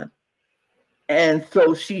gone. And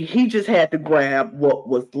so he just had to grab what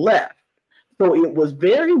was left. So it was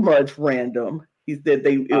very much random. He said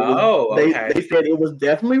they said it was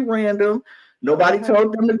definitely random. Nobody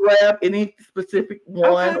told them to grab any specific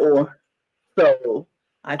one or so.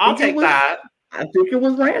 I'll take that. I think it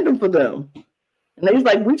was random for them. And they was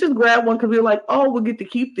like, we just grabbed one because we were like, oh, we'll get to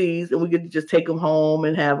keep these and we get to just take them home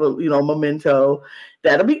and have a memento.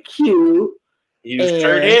 That'll be cute. You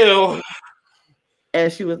sure do. And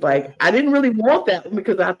she was like, I didn't really want that one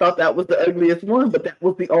because I thought that was the ugliest one, but that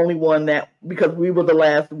was the only one because we were the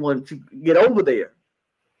last one to get over there,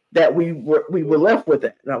 that we were left with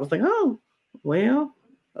it. And I was like, oh, well,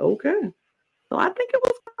 okay. So I think it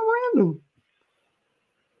was kind of random.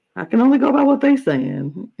 I can only go by what they're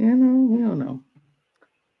saying. We don't know.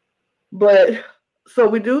 But so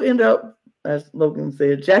we do end up, as Logan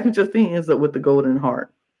said, Jack and Justine ends up with the golden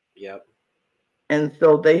heart. Yep. And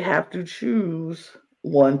so they have to choose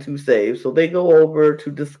one to save. So they go over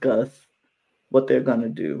to discuss what they're going to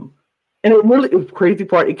do. And it was crazy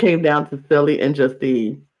part. It came down to Sally and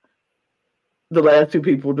Justine, the last 2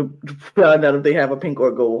 people, to find out if they have a pink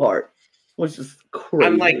or gold heart, which is crazy.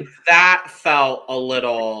 I'm like, that felt a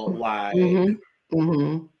little like...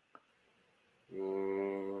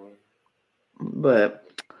 But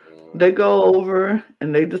They go over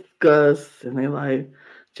and they discuss, and they like,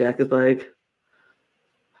 Jack is like,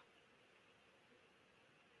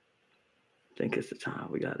 I think it's the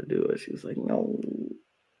time we got to do it. She was like, no.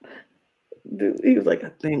 Dude, he was like,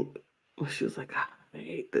 I think. She was like, I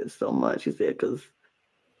hate this so much. She said, because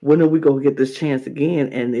when are we going to get this chance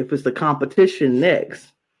again? And if it's the competition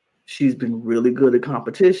next, she's been really good at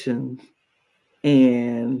competition.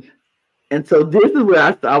 And so this is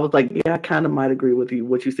where I was like, yeah, I kind of might agree with you,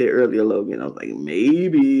 what you said earlier, Logan. I was like,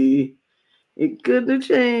 maybe it could have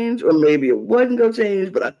changed, or maybe it wasn't going to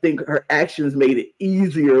change, but I think her actions made it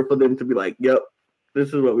easier for them to be like, yep, this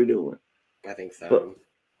is what we're doing. I think so.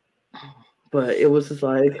 But it was just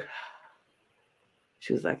like,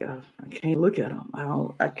 she was like, I can't look at him.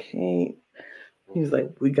 I can't. He was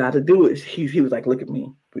like, we got to do it. He was like, look at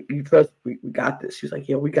me. You trust, we got this. She was like,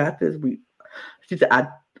 yeah, we got this. She said, I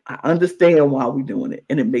understand why we're doing it,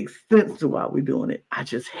 and it makes sense to why we're doing it. I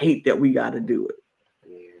just hate that we got to do it.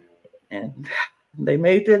 Yeah. And they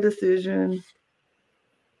made their decision,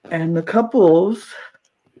 and the couples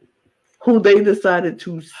who they decided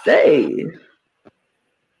to stay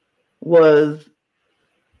was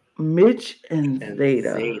Mitch and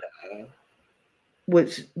Zeta,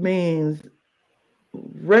 which means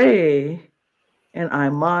Ray and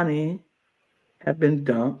Imani have been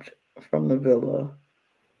dumped from the villa,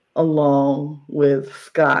 along with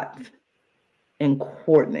Scott and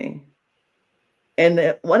Courtney.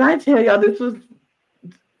 And when I tell y'all, this was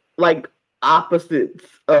like opposites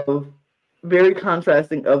of, very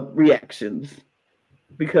contrasting of reactions,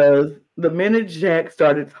 because the minute Jack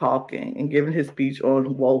started talking and giving his speech on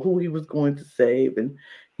who he was going to save, and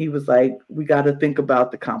he was like, we got to think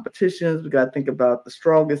about the competitions, we got to think about the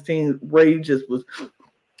strongest team. Ray just was,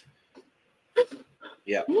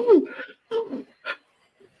 yeah,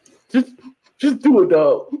 just do it,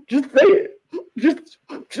 dog. Just say it. Just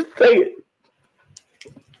say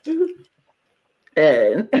it.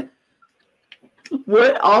 And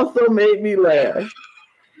what also made me laugh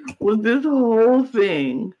was this whole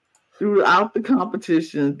thing throughout the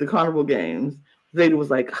competition, the carnival games. Zeta was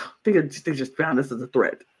like, they just found us as a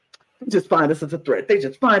threat. They just find us as a threat. They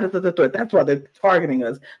just find us as a threat. That's why they're targeting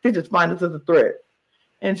us. They just find us as a threat.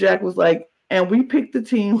 And Jack was like, and we picked the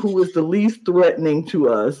team who is the least threatening to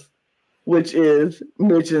us, which is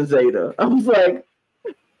Mitch and Zeta. I was like,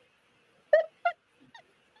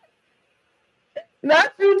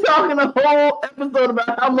 not you talking a whole episode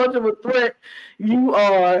about how much of a threat you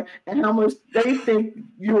are and how much they think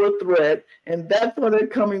you're a threat. And that's why they're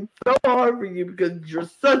coming so hard for you, because you're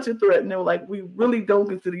such a threat. And they were like, we really don't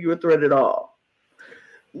consider you a threat at all.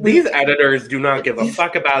 These editors do not give a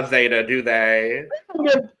fuck about Zeta, do they?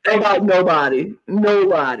 About nobody.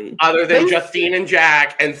 Other than Justine and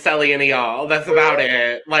Jack and Selly and y'all. That's about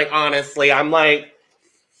it. Like, honestly, I'm like,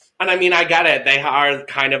 and I mean, I get it. They are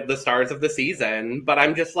kind of the stars of the season, but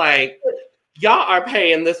I'm just like, y'all are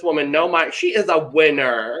paying this woman no mind. She is a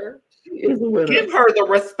winner. She is a winner. Give her the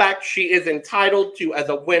respect she is entitled to as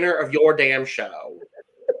a winner of your damn show.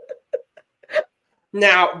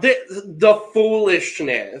 Now, the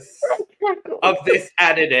foolishness of this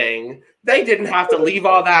editing, they didn't have to leave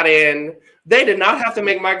all that in. They did not have to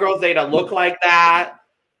make my girl Zeta look like that.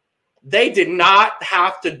 They did not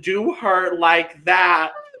have to do her like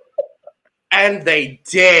that. And they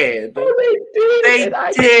did. Oh, they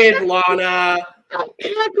did, Lana. I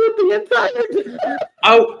cackled the entire time.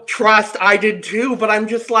 Oh, trust, I did too, but I'm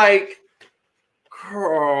just like,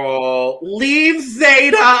 girl, leave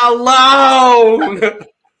Zeta alone.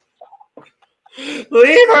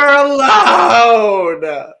 Leave her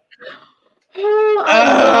alone. I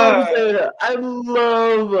love Zeta. I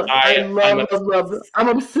love. I'm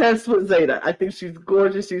obsessed with Zeta. I think she's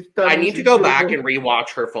gorgeous. She's stunning. I need to go back and rewatch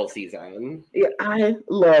her full season. Yeah, I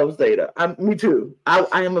love Zeta. Me too. I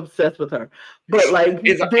am obsessed with her. But like,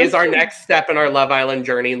 is our next step in our Love Island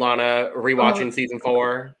journey, Lana, rewatching season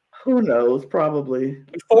 4? Who knows? Probably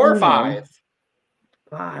 4 or 5.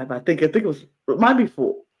 5. I think it might be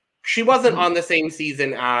 4. She wasn't on the same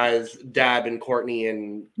season as Deb and Courtney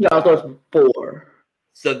and... Yeah, I thought it was 4.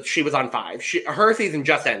 So she was on 5. Her season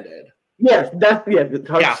just ended. Yes, she 5.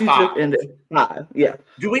 just ended 5. Yeah.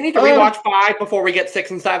 Do we need to rewatch 5 before we get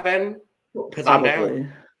 6 and 7? Because I'm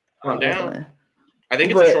down. I'm down. I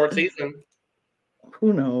think it's a short season.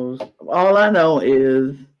 Who knows? All I know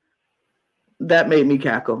is that made me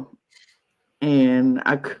cackle. And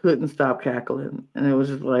I couldn't stop cackling. And it was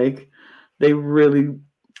just like, they really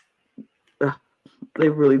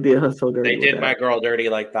did her so dirty. They did my girl dirty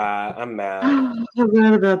like that. I'm mad. I'm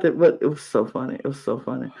mad about that, but it was so funny.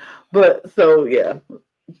 But so yeah,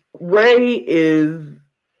 Ray is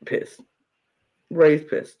pissed. Ray's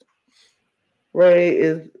pissed. Ray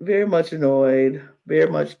is very much annoyed, very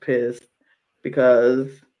much pissed because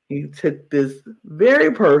he took this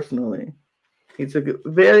very personally. He took it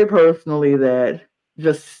very personally that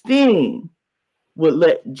Justine would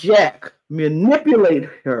let Jack manipulate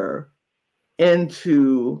her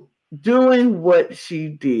into doing what she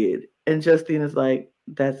did. And Justine is like,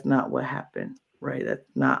 that's not what happened, right? That's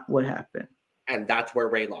not what happened. And that's where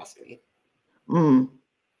Ray lost me. Mm.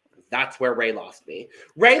 That's where Ray lost me.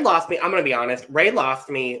 Ray lost me. I'm going to be honest. Ray lost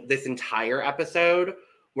me this entire episode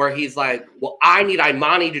where he's like, well, I need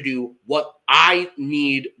Imani to do what I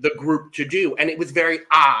need the group to do. And it was very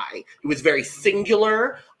I. It was very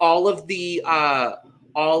singular. All of the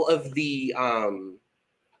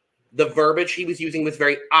verbiage he was using was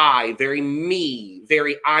very I, very me,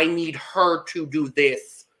 very I need her to do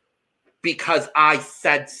this because I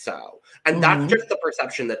said so. And that's just the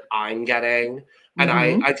perception that I'm getting. And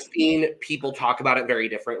I've seen people talk about it very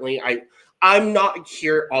differently. I'm not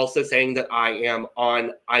here also saying that I am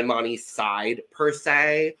on Imani's side per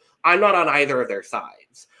se. I'm not on either of their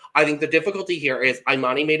sides. I think the difficulty here is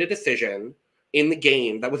Imani made a decision in the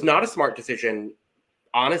game that was not a smart decision,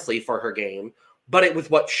 honestly, for her game, but it was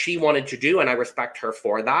what she wanted to do, and I respect her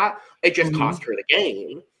for that. It just cost her the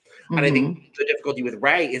game. And I think the difficulty with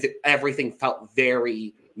Ray is that everything felt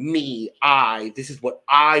very me, this is what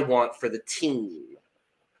I want for the team.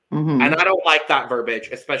 And I don't like that verbiage,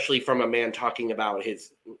 especially from a man talking about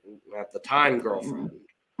his, at the time, girlfriend.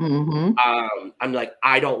 I'm like,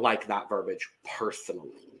 I don't like that verbiage personally.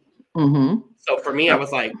 So for me, I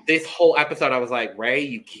was like, this whole episode, I was like, Ray,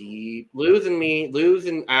 you keep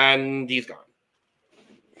losing, and he's gone.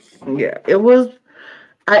 Yeah, it was.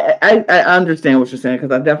 I understand what you're saying,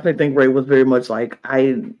 because I definitely think Ray was very much like,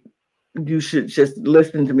 you should just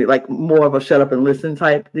listen to me, like more of a shut up and listen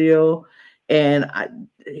type deal. And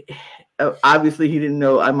obviously he didn't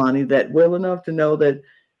know Imani that well enough to know that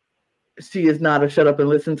she is not a shut up and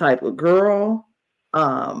listen type of girl.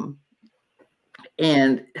 And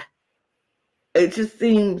it just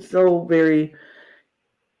seemed so very.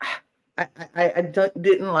 I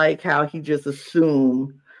didn't like how he just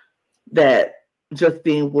assumed that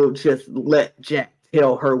Justine will just let Jack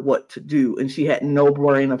tell her what to do, and she had no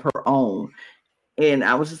brain of her own. And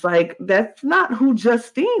I was just like, that's not who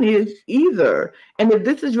Justine is either. And if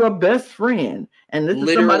this is your best friend, and this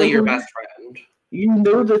literally is somebody your best friend, you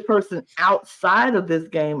knew this person outside of this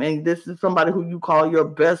game, and this is somebody who you call your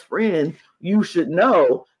best friend, you should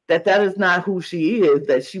know that that is not who she is,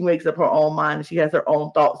 that she makes up her own mind, and she has her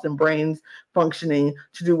own thoughts and brains functioning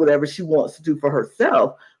to do whatever she wants to do for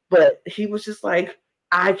herself. But he was just like,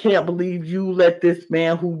 I can't believe you let this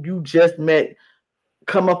man who you just met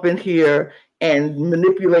come up in here and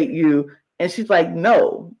manipulate you. And she's like,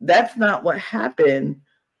 no, that's not what happened.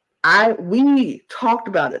 We talked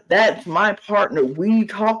about it. That's my partner. We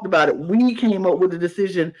talked about it. We came up with a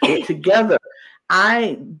decision together.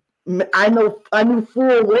 I knew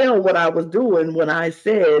full well what I was doing when I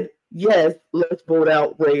said, yes, let's vote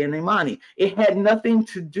out Ray and Imani. It had nothing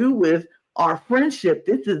to do with our friendship.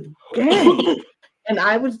 This is game. And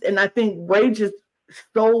I think Ray just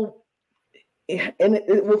so, and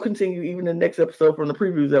it will continue even in the next episode from the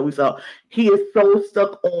previews that we saw. He is so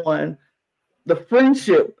stuck on the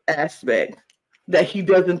friendship aspect that he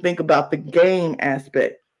doesn't think about the game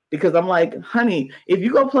aspect. Because I'm like, honey, if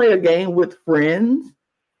you go play a game with friends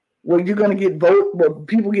where you're gonna where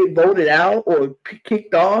people get voted out or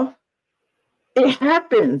kicked off, it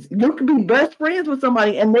happens. You can be best friends with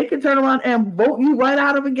somebody and they can turn around and vote you right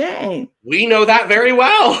out of a game. We know that very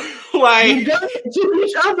well. Like, you done it to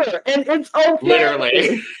each other, and it's okay.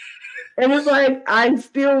 Literally. And it's like, I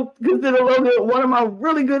still consider Logan one of my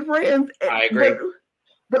really good friends. I agree.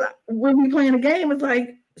 But when we playing a game, it's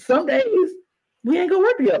like some days we ain't gonna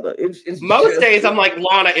work together. It's most days I'm like,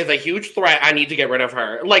 Lana is a huge threat. I need to get rid of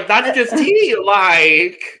her. Like, that's just tea.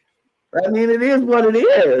 Like, I mean, it is what it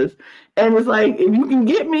is. And it's like, if you can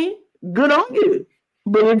get me, good on you.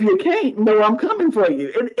 But if you can't, no, I'm coming for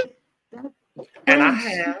you. And I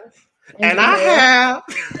have. And I have.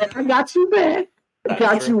 And I got you back.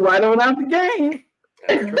 Got you right on out the game.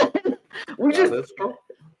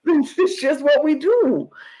 It's just what we do.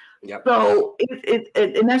 Yep. So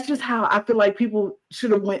and that's just how I feel like people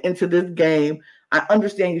should have went into this game. I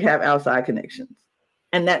understand you have outside connections,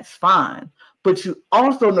 and that's fine. But you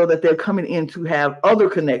also know that they're coming in to have other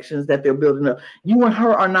connections that they're building up. You and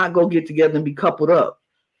her are not going to get together and be coupled up.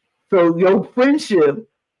 So your friendship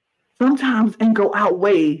sometimes ain't go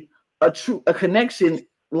outweigh a connection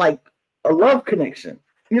like a love connection.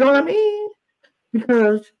 You know what I mean?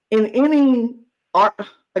 Because in any,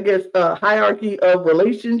 hierarchy of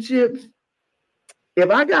relationships,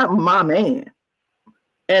 if I got my man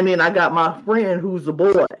And then I got my friend who's a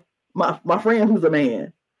boy, my friend who's a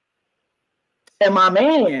man. And my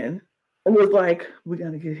man was like, we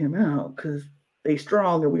got to get him out because they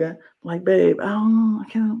strong. And we got, like, babe, I don't know. I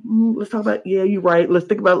can't. Let's talk about, yeah, you're right. Let's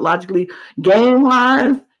think about it logically. Game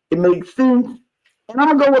wise, it makes sense. And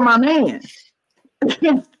I'm going to go with my man.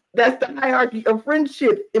 That's the hierarchy of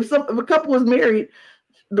friendship. If a couple is married,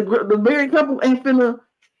 the married couple ain't finna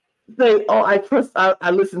say, "Oh,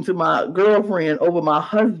 I listen to my girlfriend over my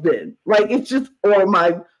husband." Like, it's just, or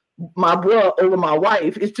my bro over my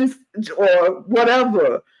wife. It's just, or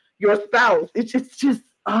whatever, your spouse. It's just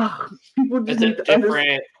people just need to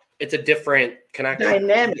understand. It's a different connection.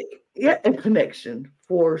 Dynamic. Yeah, and connection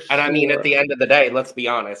for sure. And I mean, at the end of the day, let's be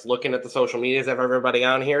honest, looking at the social medias of everybody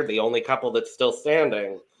on here, the only couple that's still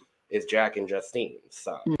standing is Jack and Justine.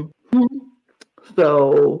 So,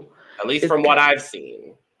 at least from what I've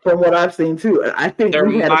seen. From what I've seen too. I think there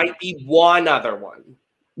might be one other one.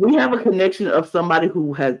 We have a connection of somebody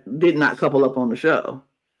who did not couple up on the show,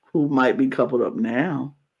 who might be coupled up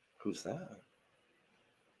now. Who's that?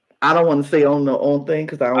 I don't want to say on the own thing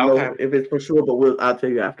because I don't know if it's for sure, but I'll tell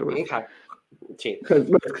you afterwards. Okay. Because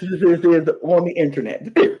this is on the internet.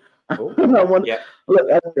 I don't want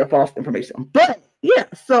to false information. But yeah,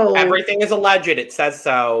 so everything is alleged. It says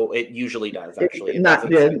so. It usually does, actually. Not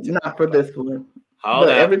for this one. Hold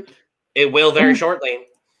up. It will very shortly.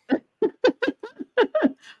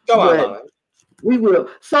 Go on. We will.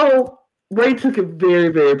 So Ray took it very,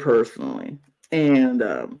 very personally. And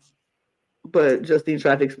but Justine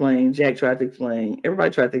tried to explain, Jack tried to explain, everybody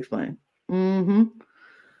tried to explain.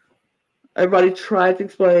 Everybody tried to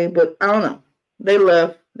explain, but I don't know. They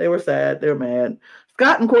left. They were sad. They were mad.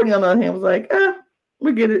 Scott and Courtney, on the other hand, was like,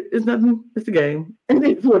 we get it. It's nothing. It's a game. And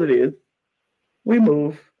it's what it is. We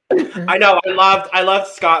move. I know. I loved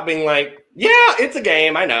Scott being like, yeah, it's a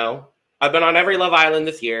game. I know. I've been on every Love Island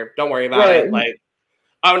this year. Don't worry about it. Like,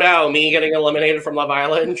 oh no, me getting eliminated from Love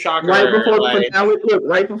Island. Shocker. Right before the finale. Look,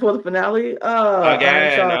 right before the finale.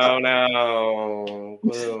 Again, no.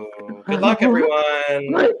 Good luck,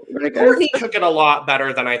 everyone. Courtney took it a lot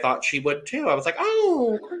better than I thought she would too. I was like,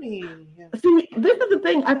 oh, Courtney. Yeah. See, this is the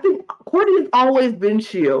thing. I think Courtney has always been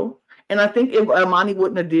chill. And I think if Armani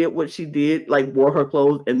wouldn't have did what she did, like wore her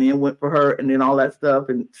clothes and then went for her and then all that stuff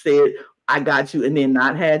and said, I got you, and then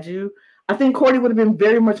not had you, I think Courtney would have been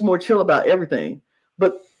very much more chill about everything.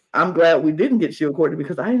 But I'm glad we didn't get chill Courtney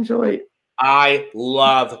because I enjoyed. I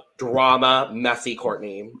love drama, messy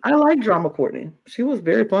Courtney. I like drama Courtney. She was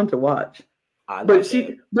very fun to watch. But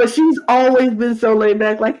she's always been so laid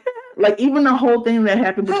back, like even the whole thing that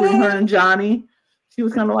happened between her and Johnny. She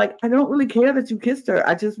was kind of like, I don't really care that you kissed her.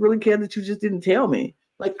 I just really care that you just didn't tell me.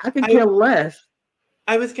 Like, I could care less.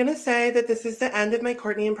 I was going to say that this is the end of my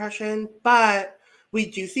Courtney impression, but we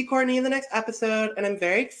do see Courtney in the next episode, and I'm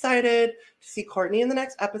very excited to see Courtney in the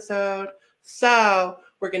next episode. So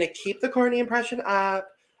we're going to keep the Courtney impression up.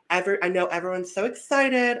 I know everyone's so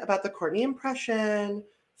excited about the Courtney impression.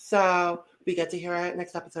 So we get to hear it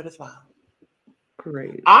next episode as well.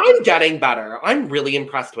 Great. I'm getting better. I'm really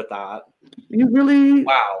impressed with that. You really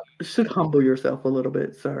should humble yourself a little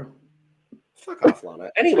bit, sir. Fuck off,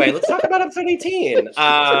 Lana. Anyway, let's talk about episode 18.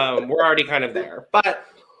 We're already kind of there. But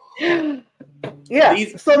yeah,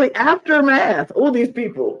 so the aftermath. All these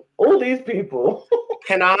people.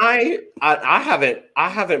 Can I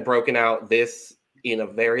haven't broken out this in a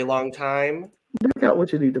very long time. Break out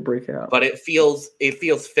what you need to break out. But it feels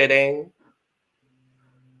fitting.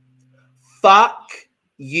 Fuck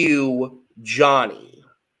you, Johnny,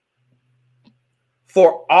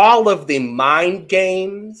 for all of the mind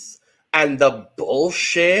games and the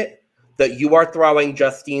bullshit that you are throwing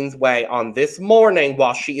Justine's way on this morning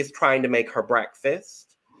while she is trying to make her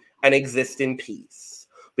breakfast and exist in peace.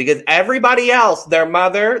 Because everybody else, their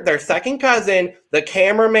mother, their second cousin, the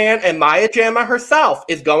cameraman, and Maya Jama herself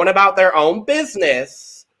is going about their own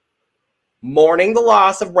business, mourning the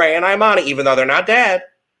loss of Ray and Imani, even though they're not dead.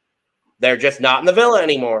 They're just not in the villa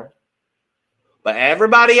anymore. But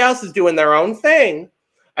everybody else is doing their own thing.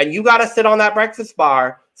 And you got to sit on that breakfast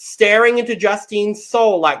bar staring into Justine's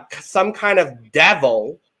soul like some kind of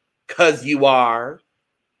devil, because you are.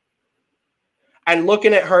 And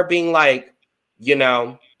looking at her being like, you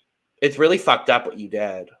know, it's really fucked up what you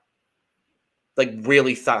did. Like,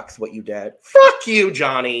 really sucks what you did. Fuck you,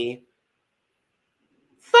 Johnny.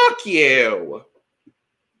 Fuck you.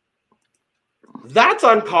 That's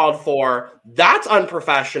uncalled for. That's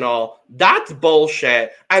unprofessional. That's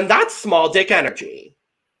bullshit. And that's small dick energy.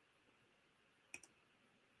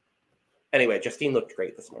 Anyway, Justine looked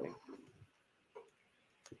great this morning.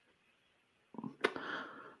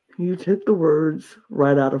 You took the words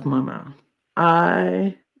right out of my mouth.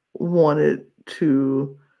 I wanted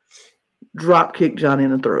to drop kick Johnny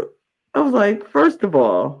in the throat. I was like, first of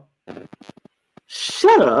all,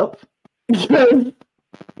 shut up. Because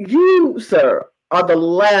you, sir, are the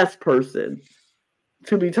last person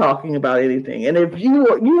to be talking about anything. And if you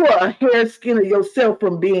are a hair skin of yourself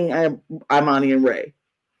from being Imani and Ray,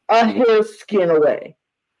 a hair skin away.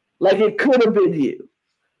 Like it could have been you.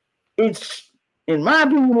 It's, in my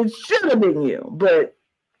opinion, it should have been you. But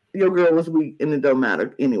your girl was weak and it don't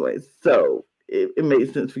matter anyways. So it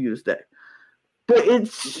made sense for you to stay. But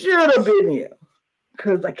it should have been you.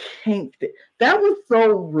 Because I can't. That was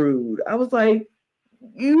so rude. I was like,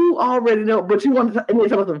 you already know, but you want to. And they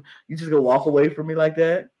tell them, you just gonna walk away from me like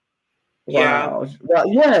that? Wow. Yeah.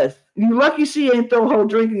 Well, yes. You lucky she ain't throw a whole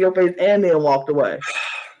drink in your face and then walked away.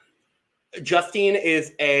 Justine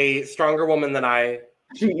is a stronger woman than I.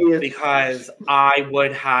 She is. Because I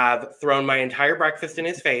would have thrown my entire breakfast in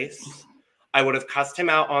his face. I would have cussed him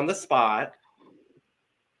out on the spot.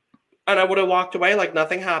 And I would have walked away like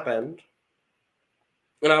nothing happened.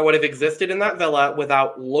 And I would have existed in that villa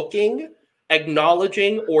without looking,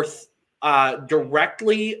 acknowledging, or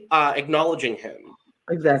directly acknowledging him.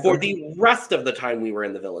 Exactly. For the rest of the time we were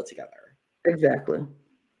in the villa together. Exactly.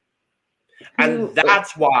 And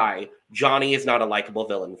that's why Johnny is not a likable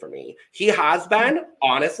villain for me. He has been,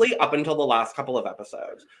 honestly, up until the last couple of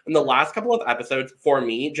episodes. And the last couple of episodes, for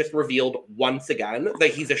me, just revealed once again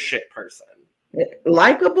that he's a shit person.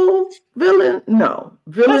 Likable villain? No.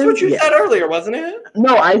 Villain, that's what you said earlier, wasn't it?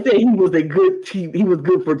 No, I said he was a good he was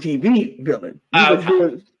good for TV villain. He was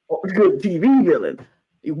a good TV villain.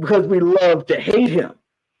 Because we love to hate him,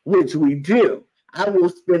 which we do. I will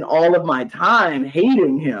spend all of my time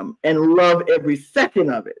hating him and love every second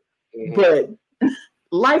of it. Mm-hmm. But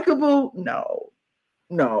likable? No.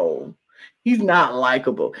 He's not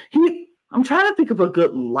likable. I'm trying to think of a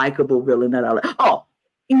good likable villain that I like. Oh,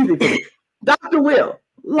 easy for me. Dr. Will.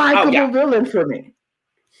 Likable villain for me.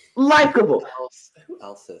 Likable. Who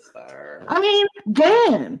else is there? I mean,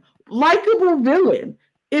 Dan. Likable villain.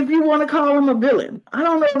 If you want to call him a villain. I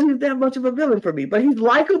don't know if he's that much of a villain for me, but he's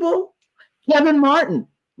likable. Kevin Martin,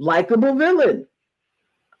 likable villain.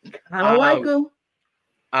 I don't like him.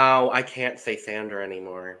 Oh, I can't say Sandra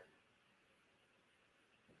anymore.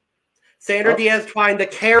 Sandra Diaz Twine, the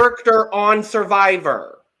character on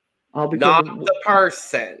Survivor. Not the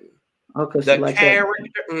person. Okay, so the like character.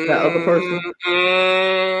 That other person.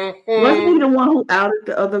 Wasn't he the one who outed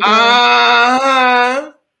the other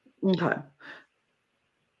guy? Okay.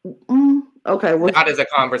 Okay. That is a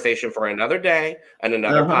conversation for another day and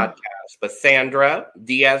another podcast. But Sandra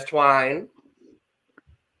Diaz Twine,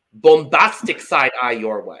 bombastic side eye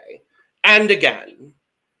your way. And again.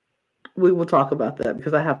 We will talk about that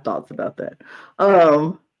because I have thoughts about that.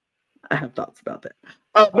 But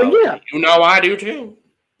yeah. You know I do too.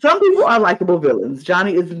 Some people are likable villains.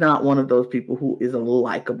 Johnny is not one of those people who is a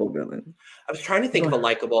likable villain. I was trying to think of a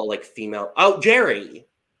likable, like, female. Oh, Jerry.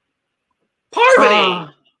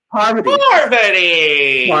 Parvati. There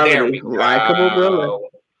we go. Likable villain.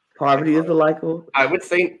 Parvati is a likable. I would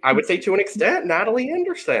say to an extent, Natalie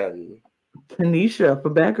Anderson. Tanisha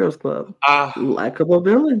from Bad Girls Club. Likable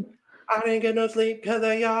villain. I didn't get no sleep because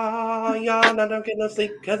of y'all. I don't get no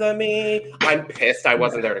sleep because of me. I'm pissed I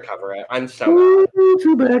wasn't there to cover it. I'm so mad.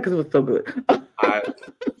 Too bad because it was so good. Trust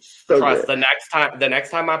good. The next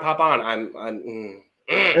time I pop on,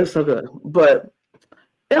 It's so good. But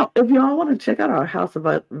if y'all want to check out our House of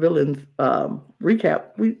Villains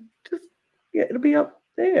recap, it'll be up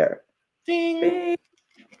there. Ding.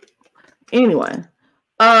 Anyway,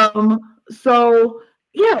 so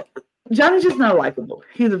yeah. Johnny's just not likable.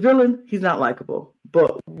 He's a villain. He's not likable.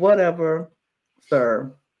 But whatever,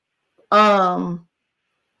 sir. Yeah,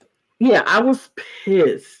 I was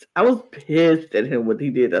pissed. I was pissed at him what he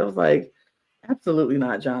did. I was like, absolutely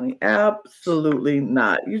not, Johnny. Absolutely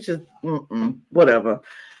not. You just whatever.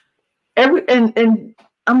 And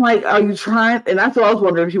I'm like, are you trying? And that's what I was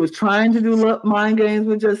wondering if he was trying to do mind games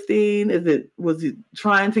with Justine. Was he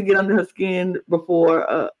trying to get under her skin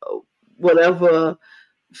before whatever?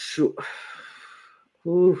 Sure.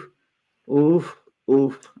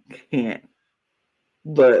 Can't.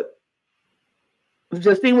 But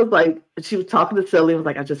Justine was like, she was talking to Sally and was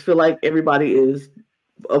like, I just feel like everybody is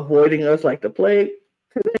avoiding us like the plague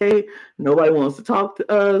today. Nobody wants to talk to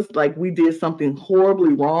us. Like we did something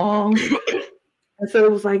horribly wrong. And so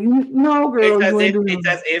it was like, no, girl. It's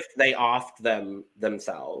as if they offed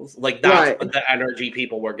themselves. Like that's the energy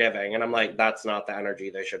people were giving. And I'm like, that's not the energy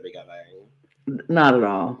they should be giving. Not at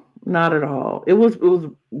all. It was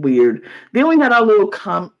weird. Then we had our little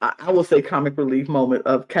I will say comic relief moment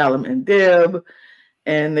of Callum and Deb,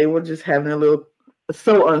 and they were just having a little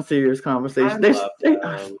so unserious conversation. They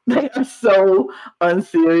are so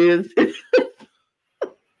unserious.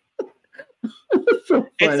 So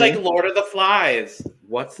it's like Lord of the Flies.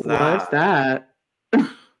 What's that?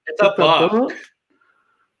 It's a book.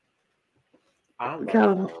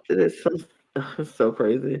 It is so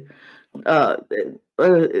crazy.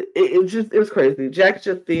 It was crazy. Jack and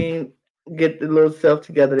Justine get the little self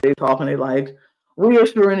together. They talking. They like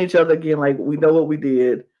reassuring each other again. Like, we know what we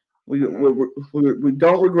did. We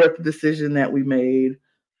don't regret the decision that we made.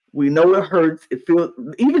 We know it hurts. It feels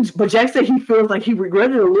but Jack said he feels like he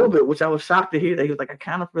regretted it a little bit, which I was shocked to hear. That he was like, I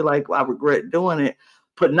kind of feel like I regret doing it,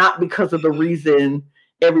 but not because of the reason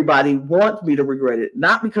everybody wants me to regret it.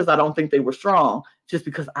 Not because I don't think they were strong, just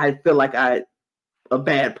because I feel like I'm a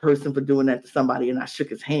bad person for doing that to somebody, and I shook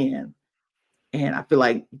his hand, and I feel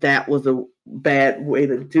like that was a bad way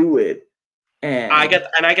to do it. And I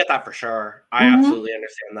get that for sure. I absolutely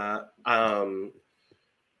understand that.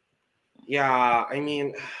 Yeah, I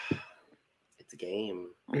mean, it's a game.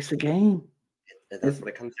 It's a game. That's what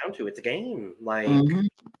it comes down to. It's a game. Like,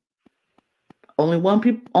 only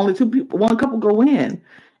two people, one couple go in,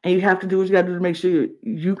 and you have to do what you got to do to make sure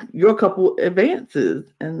your couple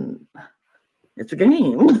advances, and it's a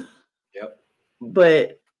game. Yep.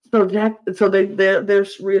 But they're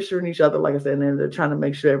reassuring each other, like I said, and they're trying to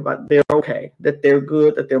make sure everybody they're okay, that they're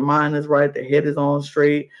good, that their mind is right, their head is on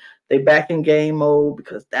straight. They back in game mode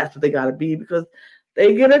because that's what they got to be, because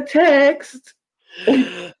they get a text.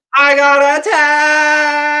 I got a text.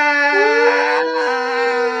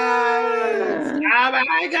 Oh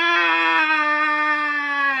my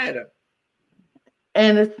God.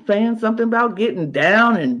 And it's saying something about getting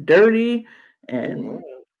down and dirty, and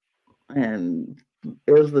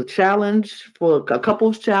it was the challenge for a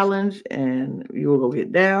couples challenge, and you were gonna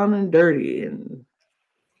get down and dirty, and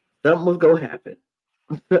something was gonna happen.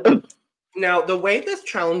 Now, the way this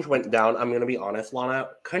challenge went down, I'm going to be honest, Lana,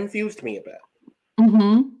 confused me a bit.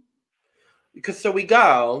 Because so we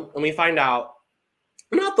go and we find out,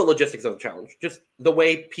 not the logistics of the challenge, just the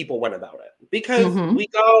way people went about it. Because we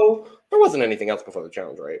go, there wasn't anything else before the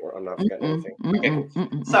challenge, right? I'm not forgetting anything. Okay.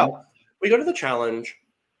 So we go to the challenge,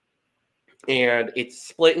 and it's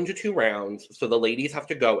split into 2 rounds. So the ladies have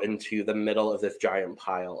to go into the middle of this giant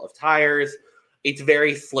pile of tires. It's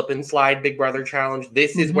very slip and slide Big Brother challenge.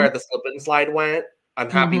 This is where the slip and slide went. I'm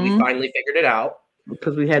happy we finally figured it out.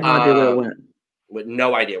 Because we had no idea where it went. With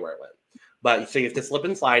no idea where it went. But so you have to slip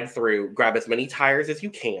and slide through, grab as many tires as you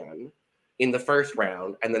can in the first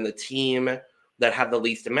round, and then the team that had the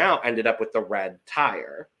least amount ended up with the red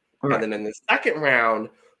tire. Right. And then in the second round,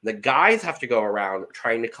 the guys have to go around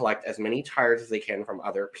trying to collect as many tires as they can from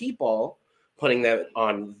other people, putting them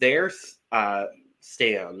on their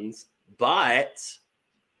stands. But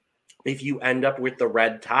if you end up with the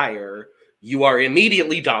red tire, you are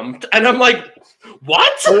immediately dumped. And I'm like,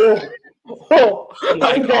 what? I'm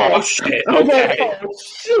like, oh, shit. Okay. Oh,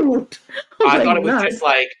 shoot. I thought it was just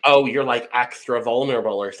like, oh, you're like extra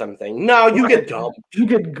vulnerable or something. No, you get dumped.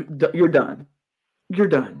 You're done. You're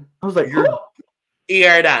done. I was like, you're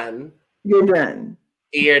done. You're done.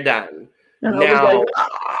 You're done. Now,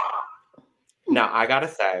 I gotta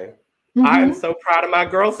say, I'm so proud of my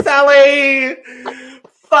girl, Sally.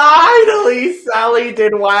 Finally, Sally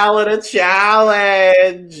did well in a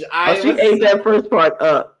challenge. She ate that first part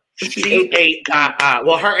up. She ate that up.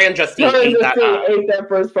 Well, her and Justine ate that up. Ate that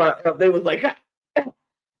first part up. They was like,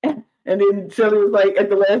 and then Shelly was like, at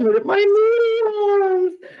the last minute, my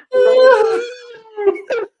knees.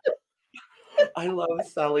 I love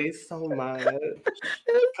Sally so much.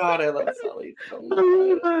 God, I love Sally so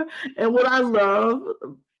much. And what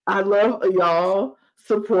I love y'all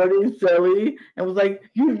supporting Sally and was like,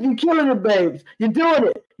 you killing it, babes. You're doing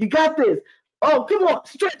it. You got this. Oh, come on,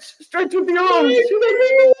 stretch with your arms. He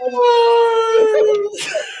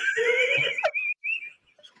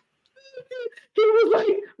was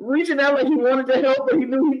like reaching out like he wanted to help, but he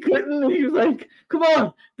knew he couldn't. And he was like, "Come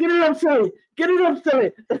on, get it up, Sally. Get it up,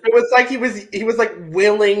 Sally." It was like he was like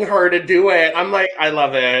willing her to do it. I'm like, I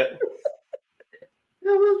love it.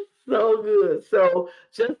 That was so good. So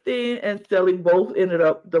Justine and Sally both ended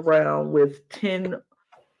up the round with 10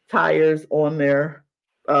 tires on their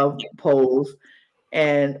poles,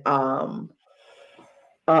 and Callum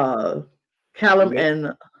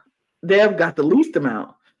and Dev got the least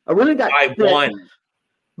amount. Aurelia got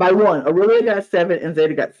by one. Aurelia got 7 and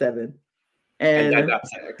Zeta got 7, and Dev got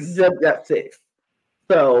 6. Dev got 6.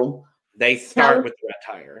 So they start with the red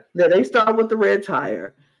tire. Yeah, they start with the red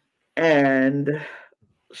tire, and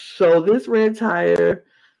so this red tire,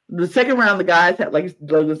 the second round, the guys have, like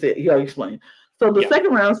Logan said, he already explained. So the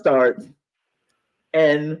second round starts,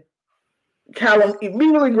 And Callum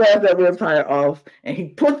immediately grabs that rear tire off and he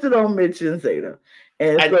puts it on Mitch and Zeta.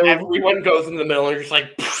 And so everyone goes in the middle and just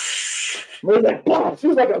like, it was like, it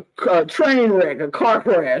was like a train wreck, a car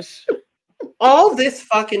crash. All this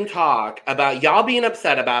fucking talk about y'all being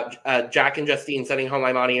upset about Jack and Justine sending home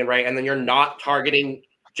Imani and Ray, and then you're not targeting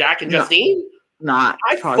Jack and Justine?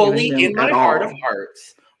 I fully, in my heart of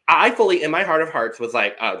hearts, was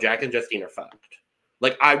like, oh, Jack and Justine are fucked.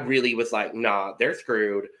 Like, I really was like, nah, they're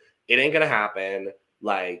screwed. It ain't gonna happen.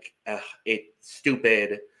 Like, it's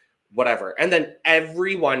stupid, whatever. And then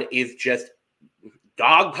everyone is just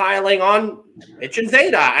dogpiling on Mitch and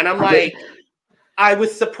Zeta. And I'm like, I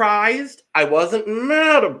was surprised. I wasn't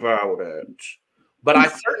mad about it. But I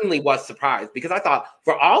certainly was surprised because I thought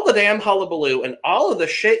for all the damn hullabaloo and all of the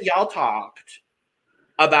shit y'all talked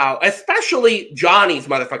about, especially Johnny's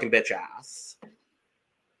motherfucking bitch ass,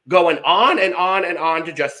 going on and on and on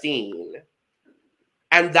to Justine.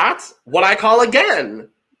 And that's what I call, again,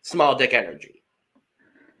 small dick energy.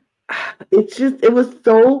 It was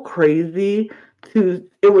so crazy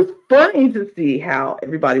it was funny to see how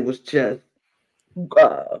everybody was just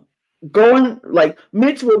going, like,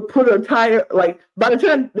 Mitch would put a tire, like, by the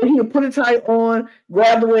time he would put a tire on,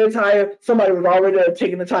 grab the rear tire, somebody was already there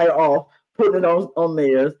taking the tire off, putting it on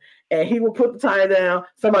theirs, and he would put the tire down,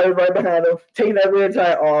 somebody was right behind him, taking that rear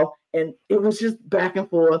tire off, and it was just back and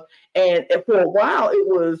forth. And for a while, it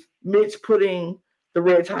was Mitch putting the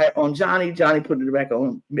rear tire on Johnny, Johnny putting it back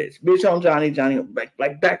on Mitch, Mitch on Johnny, Johnny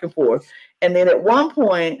back and forth. And then at one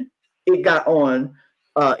point, it got on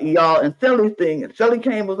y'all and Shelly's thing, and Shelly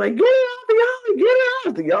came and was like, get it off, y'all, get it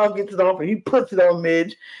off. So y'all gets it off, and he puts it on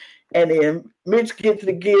Mitch. And then Mitch gets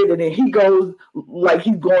the gig, and then he goes like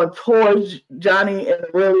he's going towards Johnny and the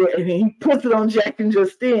railroad, and then he puts it on Jack and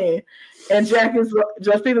Justine. And Justine is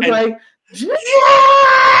like, Jack!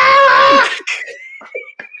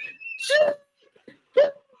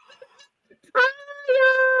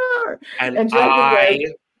 And I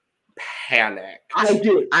panicked. I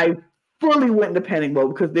did. I fully went into panic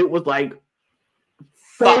mode because it was like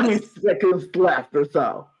 30 seconds left or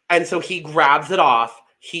so. And so he grabs it off.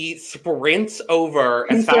 He sprints over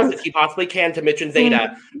as fast as he possibly can to Mitch and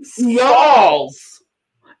Zeta. Stalls.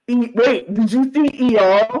 Wait, did you see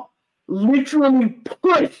Eyal literally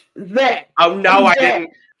push Zach? Oh, no, I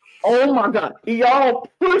didn't. Oh my God. Eyal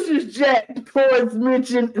pushes Jack towards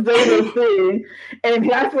Mitch and Zeta's thing. And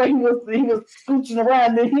that's why he was scooching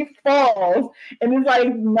around. Then he falls. And it's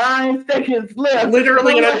like 9 seconds left.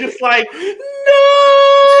 Literally, and I'm just like, no!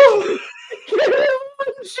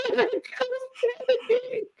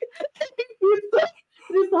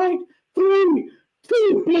 It's like 3,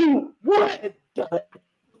 2, 1.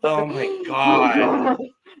 Oh my God.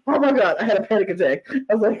 Oh my God. I had a panic attack.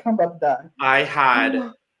 I was like, I'm about to die. I had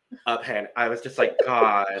a panic. I was just like,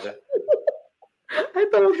 God. I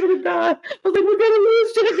thought I was going to die. I was like, we're going to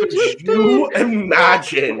lose Jack and Justine. You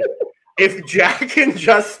imagine if Jack and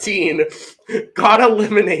Justine got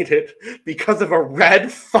eliminated because of a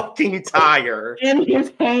red fucking tire in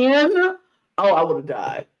his hand. Oh, I would have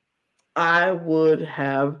died. I would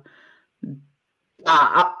have.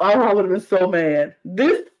 I would have been so mad.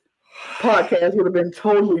 This podcast would have been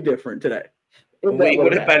totally different today. We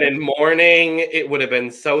would have been in mourning. It would have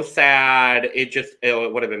been so sad. It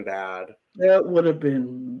would have been bad. That would have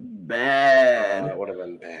been bad. It would have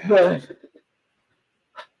been bad. But,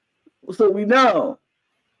 so we know.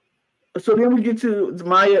 So then we get to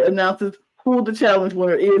Maya announces who the challenge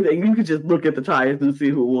winner is, and you can just look at the tires and see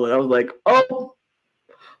who won. I was like, oh.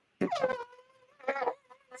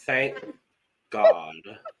 Thank God.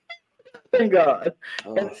 Thank God.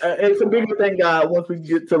 Oh. And it's a bigger thank God once we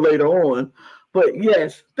get to later on. But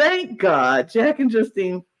yes, thank God Jack and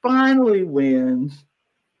Justine finally wins.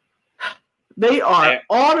 They are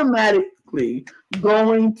automatically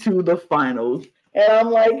going to the finals. And I'm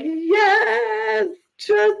like, yes,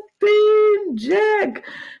 Justine,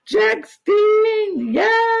 Jackstine,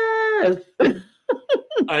 yes.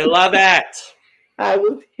 I love it. I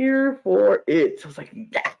was here for it. I was like,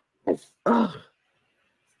 yes. Oh.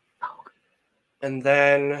 And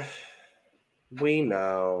then we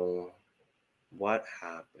know what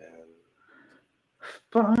happened.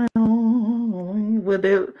 Finally,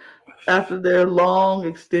 after their long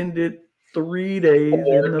extended 3 days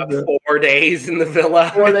 4 days in the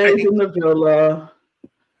villa. 4 days in the villa.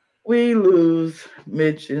 We lose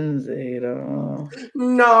Mitch and Zeta.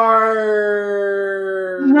 No,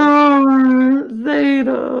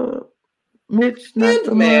 Zeta. Mitch,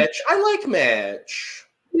 not Mitch. I like Mitch.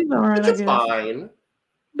 He's all right. Mitch is fine.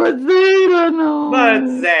 But Zeta, no. No.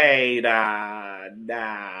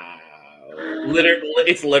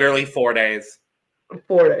 It's literally 4 days.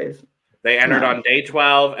 4 days. They entered on day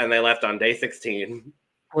 12 and they left on day 16.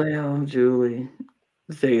 Well, Julie,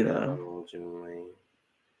 Zeta. Oh, Julie.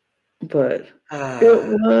 But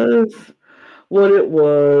it was what it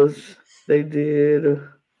was. They did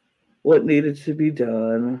what needed to be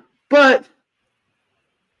done. But,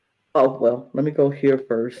 oh, well, let me go here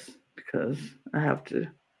first because I have to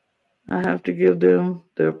give them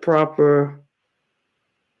their proper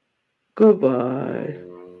goodbye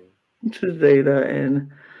to Zeta, and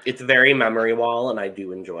it's very memory wall, and I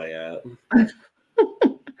do enjoy it.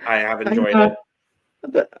 I have enjoyed it.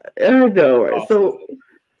 I know, right? So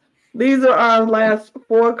these are our last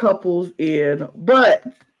 4 couples in, but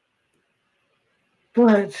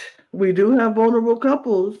we do have vulnerable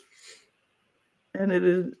couples, and it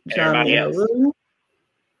is Johnny and Lou,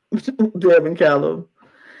 Deb and Callum,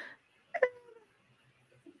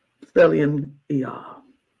 Sally and They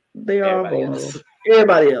are vulnerable.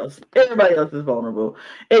 Everybody else is vulnerable,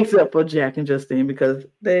 except for Jack and Justine because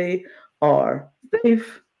they are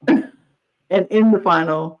safe and in the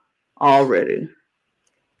final already.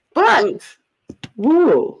 But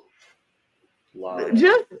whoa,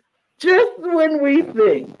 just when we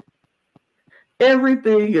think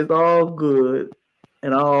everything is all good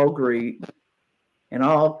and all great and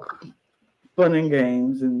all fun and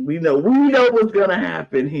games, and we know what's gonna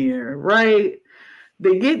happen here, right?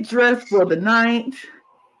 They get dressed for the night.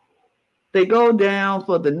 They go down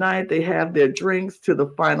for the night. They have their drinks to the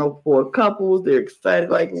final 4 couples. They're excited,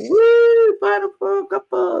 like, woo, final 4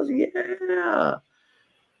 couples, yeah.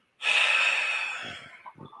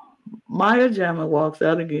 Maya Jama walks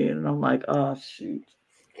out again, and I'm like, oh, shoot.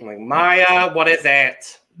 I'm like, Maya, what is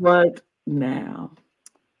it? What now?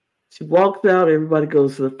 She walks out. Everybody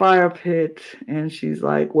goes to the fire pit, and she's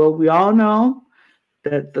like, well, we all know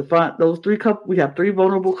that those 3 couples, we have 3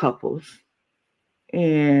 vulnerable couples,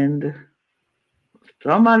 and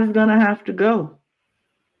somebody's gonna have to go,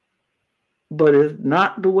 but it's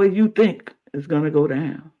not the way you think it's gonna go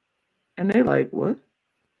down. And they're like, what?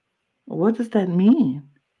 What does that mean?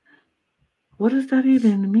 What does that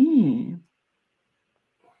even mean?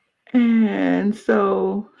 And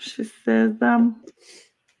so she says,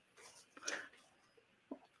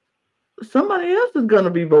 somebody else is gonna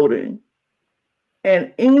be voting.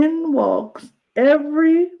 And in walks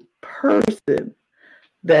every person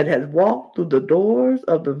that has walked through the doors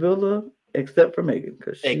of the villa except for Megan.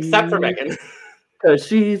 Because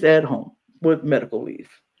she's at home with medical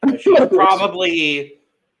leave. She's probably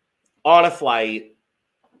on a flight,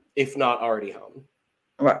 if not already home.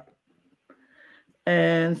 Right.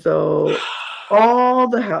 And so all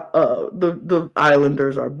the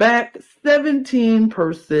Islanders are back.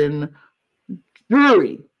 17-person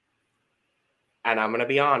jury. And I'm going to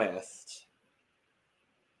be honest.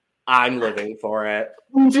 I'm living for it.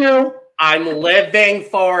 Jill. I'm living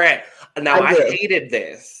for it. Now, I hated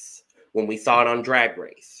this when we saw it on Drag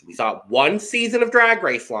Race. We saw 1 season of Drag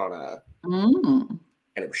Race, Lana. And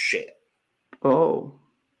it was shit. Oh.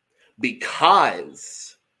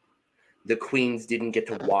 Because the queens didn't get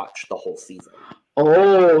to watch the whole season.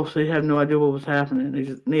 Oh, so you have no idea what was happening.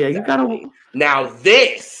 You gotta. Now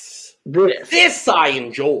this I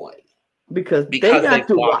enjoy. Because they got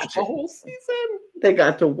to watch the whole season. They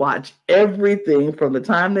got to watch everything from the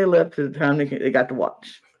time they left to the time they got to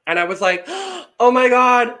watch. And I was like, oh my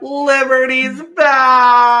God, Liberty's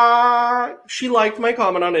back. She liked my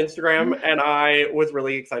comment on Instagram, and I was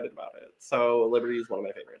really excited about it. So Liberty is one of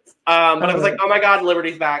my favorites. But I was like, oh my God,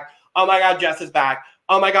 Liberty's back. Oh my God, Jess is back.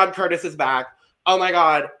 Oh my God, Curtis is back. Oh my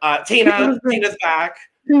God, Tina's back.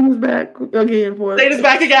 Tina's back again for us. Tina's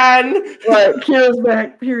back again. Right, Kira's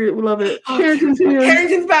back. Period. We love it. Carrington's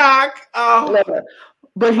back. Oh, love it.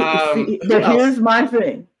 But here's my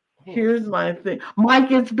thing.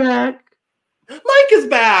 Mike is back.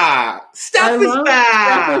 Steph is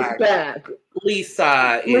back.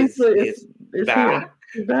 Lisa is back.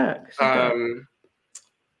 She's back.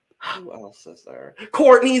 Who else is there?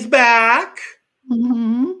 Courtney's back.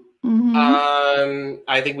 I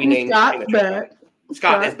think we named Scott's back.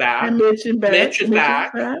 Scott is back. And Mitch is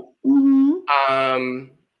back. Yeah,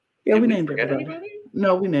 we named everybody.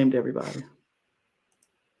 No, we named everybody.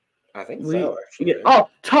 I think so, actually. Yeah. Oh,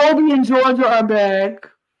 Toby and Georgia are back.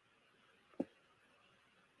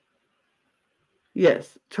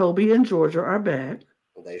 Yes, Toby and Georgia are back.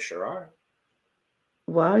 They sure are.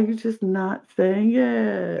 Why are you just not saying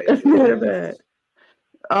yes? They're back.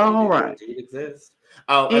 All right. Indeed exist.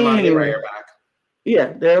 Oh, and Monty and Ray are back.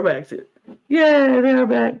 Yeah, they're back too. Yeah, they're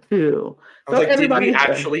back too. I was like, did we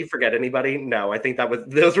actually forget anybody? No, I think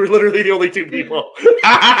those were literally the only 2 people.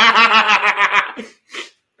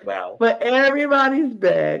 Well. But everybody's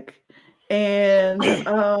back. And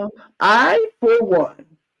I, for one,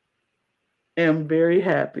 am very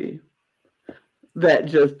happy that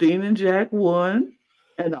Justine and Jack won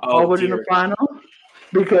and Oh are in the dear, final.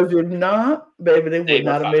 Because if not, baby, they they would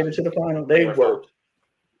were not have made it fucked. to the final. They They were were. fucked.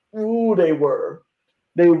 Ooh, they were.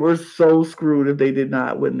 They were so screwed if they did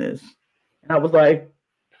not win this. And I was like,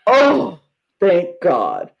 oh, thank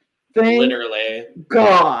God. Thank Literally.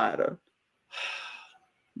 God.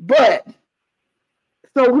 But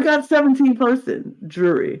so we got 17-person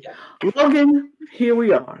jury. Yeah. Logan, here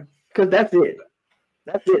we are. Because that's it.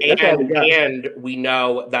 That's it. That's all we got. And we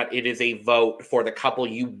know that it is a vote for the couple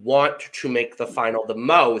you want to make the final the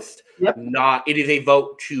most. Yep. Not it is a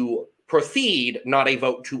vote to proceed, not a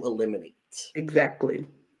vote to eliminate. Exactly.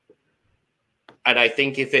 And I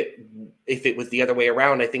think if it was the other way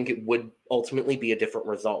around, I think it would ultimately be a different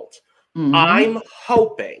result. Mm-hmm. I'm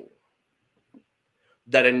hoping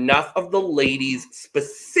that enough of the ladies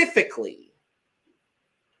specifically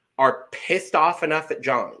are pissed off enough at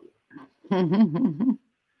Johnny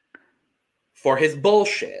for his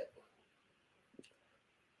bullshit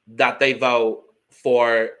that they vote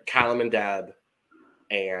for Callum and Deb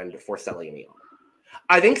and for Cely and Eyal.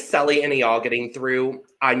 I think Cely and Eyal getting through,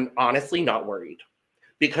 I'm honestly not worried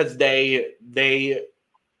because they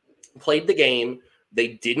played the game. They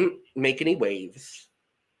didn't make any waves.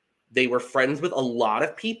 They were friends with a lot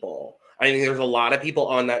of people. I think there's a lot of people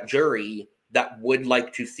on that jury that would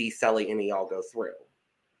like to see Cely and Eyal go through.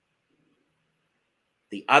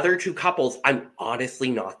 The other two couples, I'm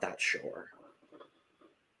honestly not that sure.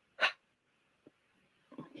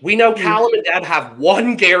 We know Callum and Deb have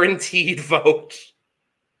one guaranteed vote.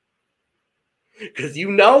 Because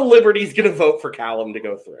you know Liberty's going to vote for Callum to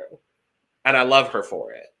go through. And I love her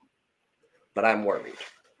for it. But I'm worried.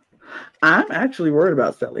 I'm actually worried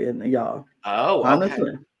about Cely and Eyal. Oh, okay.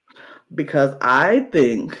 Honestly. Because I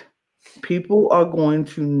think people are going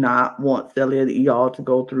to not want Cely and Eyal to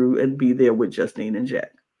go through and be there with Justine and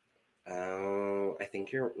Jack. Oh, I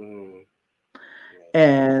think you're...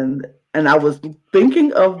 And I was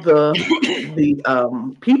thinking of the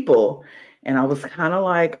people, and I was kind of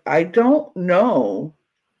like, I don't know.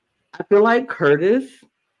 I feel like Curtis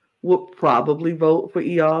would probably vote for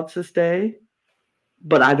Eyal to stay,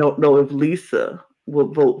 but I don't know if Lisa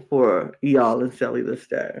would vote for Eyal and Cely to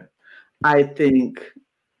stay. I think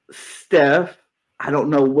Steph, I don't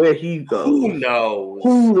know where he goes. Who knows?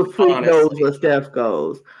 Who the freak knows where Steph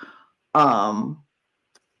goes?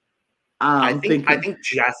 I think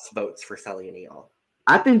Jess votes for Cely and Eyal.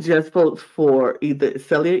 I think Jess votes for either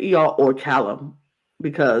Cely or Eyal or Callum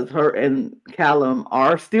because her and Callum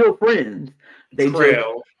are still friends. They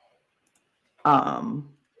True.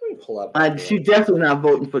 Pull up. She's definitely not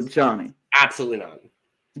voting for Johnny. Absolutely not.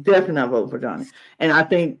 Definitely not voting for Johnny. And I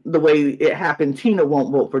think the way it happened, Tina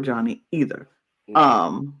won't vote for Johnny either.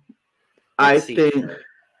 No. I think,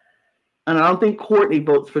 and I don't think Courtney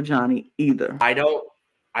votes for Johnny either. I don't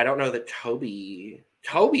know that Toby,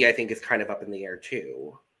 I think, is kind of up in the air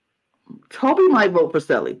too. Toby might vote for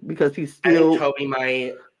Cely because he's still.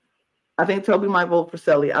 I think Toby might vote for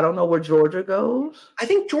Cely. I don't know where Georgia goes. I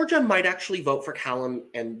think Georgia might actually vote for Callum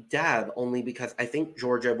and Deb only because I think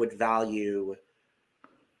Georgia would value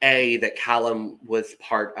that Callum was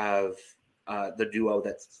part of the duo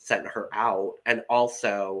that sent her out, and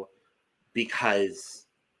also because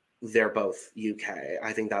they're both UK.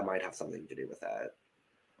 I think that might have something to do with it.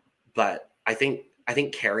 But I think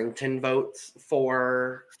Carrington votes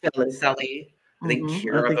for Cely. I think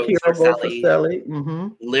Kira votes for Cely. Mm-hmm.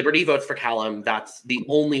 Liberty votes for Callum. That's the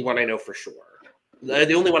only one I know for sure.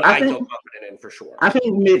 The only one I feel confident in for sure. I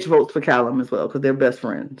think Mitch votes for Callum as well because they're best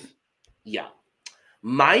friends. Yeah.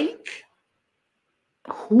 Mike?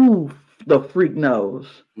 Who the freak knows?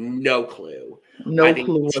 No clue. No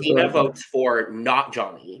clue. Tina votes for not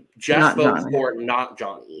Johnny. Jess votes for not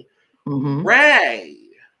Johnny. Mm-hmm. Ray.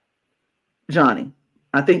 Johnny.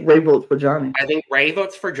 I think Ray votes for Johnny. I think Ray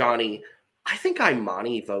votes for Johnny. I think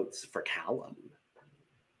Imani votes for Callum.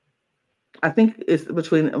 I think it's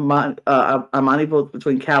between Imani votes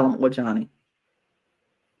between Callum or Johnny.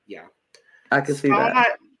 Yeah. I can see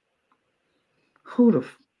that. Who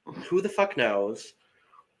the fuck knows?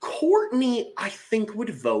 Courtney, I think, would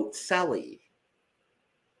vote Cely.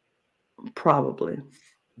 Probably.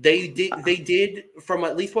 They did, from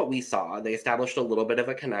at least what we saw, they established a little bit of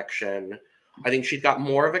a connection. I think she's got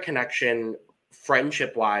more of a connection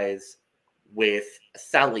friendship-wise with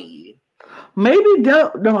Cely. Maybe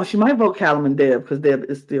Deb. No, she might vote Callum and Deb because Deb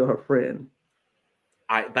is still her friend.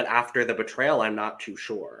 But after the betrayal, I'm not too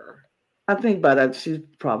sure. I think by that she's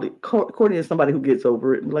probably Courtney is somebody who gets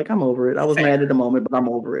over it. Like, I'm over it. I was mad at the moment, but I'm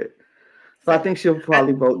over it. So I think she'll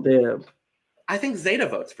probably vote Deb. I think Zeta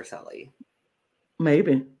votes for Sally.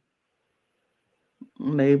 Maybe.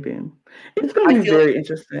 It's going to be very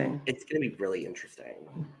interesting. It's going to be really interesting.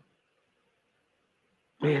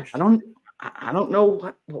 Yeah, I don't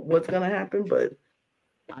know what's going to happen, but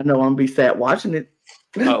I know I'm going to be sat watching it.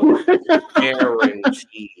 Oh,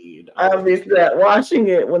 guaranteed. I'll be sat watching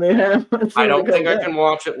it when it happens. I don't think I can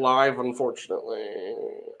watch it live, unfortunately.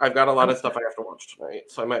 I've got a lot of stuff I have to watch tonight,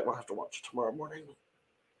 so I might have to watch it tomorrow morning.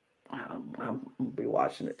 I'll be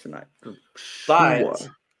watching it tonight. But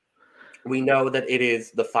we know that it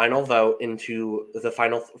is the final vote into the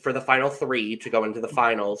final three to go into the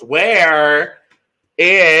finals, where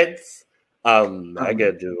it's a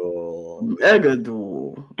mega duel. Mega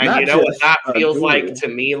duel. And not you know what that feels like to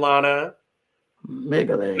me, Lana?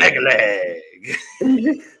 Mega leg. Mega leg.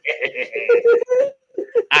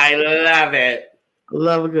 I love it.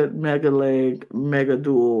 Love a good mega leg, mega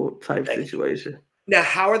duel type situation. Now,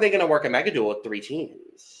 how are they going to work a mega duel with 3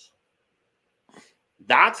 teams?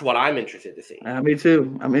 That's what I'm interested to see. Me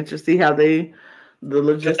too. I'm interested to see how the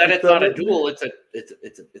logistics. But then it's not a duel; it's a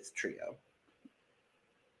trio.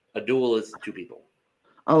 A duel is 2 people,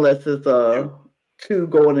 unless it's 2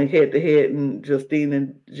 going head to head, and Justine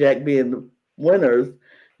and Jack being the winners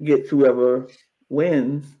gets whoever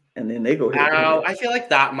wins, and then they go head to head. I feel like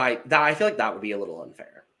that would be a little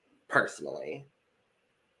unfair, personally.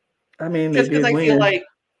 I mean, just because I feel like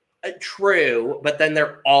true, but then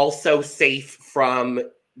they're also safe from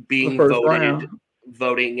being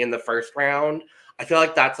voting in the first round. I feel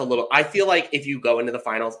like that's a little. I feel like if you go into the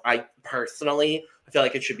finals, I feel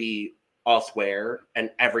like it should be all square and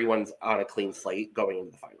everyone's on a clean slate going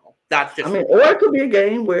into the final. That's just. I mean, or it could be a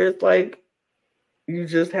game where it's like you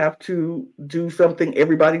just have to do something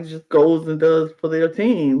everybody just goes and does for their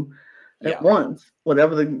team at once,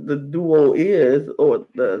 whatever the duo is or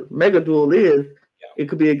the mega duel is. It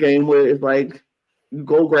could be a game where it's like you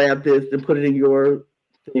go grab this and put it in your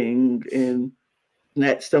thing and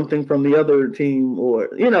snatch something from the other team, or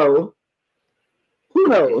who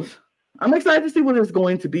knows. I'm excited to see what it's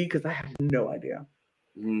going to be because I have no idea.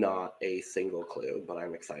 Not a single clue, but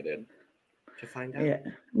I'm excited to find out. Yeah,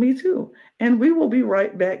 me too. And we will be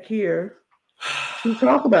right back here to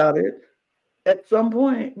talk about it at some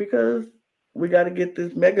point because we got to get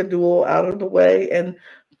this mega duel out of the way and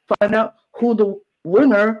find out who the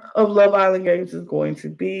winner of Love Island Games is going to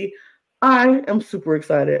be. I am super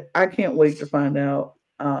excited. I can't wait to find out.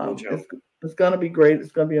 It's going to be great.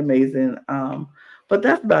 It's going to be amazing. But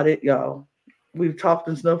that's about it, y'all. We've talked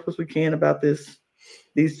as much as we can about these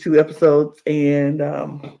 2 episodes, and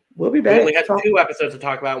we'll be back. We only had 2 episodes to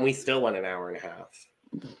talk about, and we still went an hour and a half.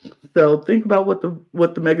 So think about what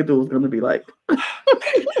the mega duel is going to be like.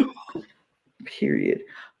 Period.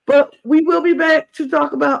 But we will be back to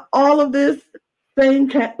talk about all of this. Same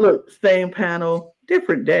panel,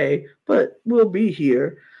 different day, but we'll be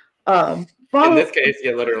here. In this case,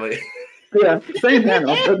 literally. Yeah, same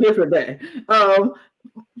panel, a different day.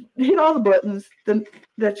 Hit all the buttons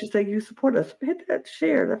that you say you support us. Hit that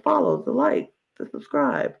share, that follow, the like, the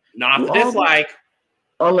subscribe. Not the dislike.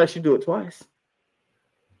 Unless you do it twice.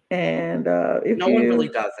 And if no one really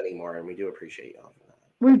does anymore, and we do appreciate y'all for that.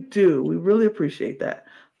 We do. We really appreciate that.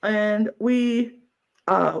 And we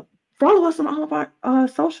follow us on all of our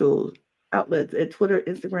social outlets at Twitter,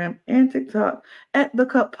 Instagram, and TikTok at The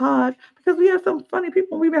Cup Pod, because we have some funny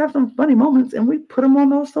people. We have some funny moments, and we put them on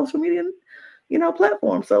those social media,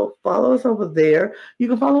 platforms. So follow us over there. You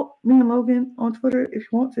can follow me and Logan on Twitter if you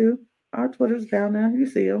want to. Our Twitter's down there. You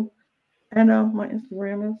see them. And my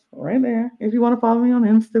Instagram is right there. If you want to follow me on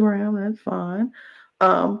Instagram, that's fine.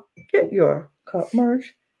 Get your cup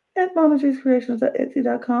merch at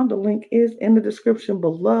MamaJCreations.etsy.com. The link is in the description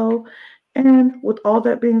below. And with all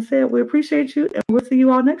that being said, we appreciate you, and we'll see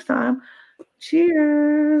you all next time.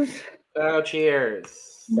 Cheers. Oh,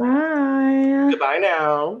 cheers. Bye. Goodbye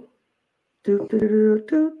now.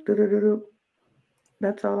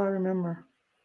 That's all I remember.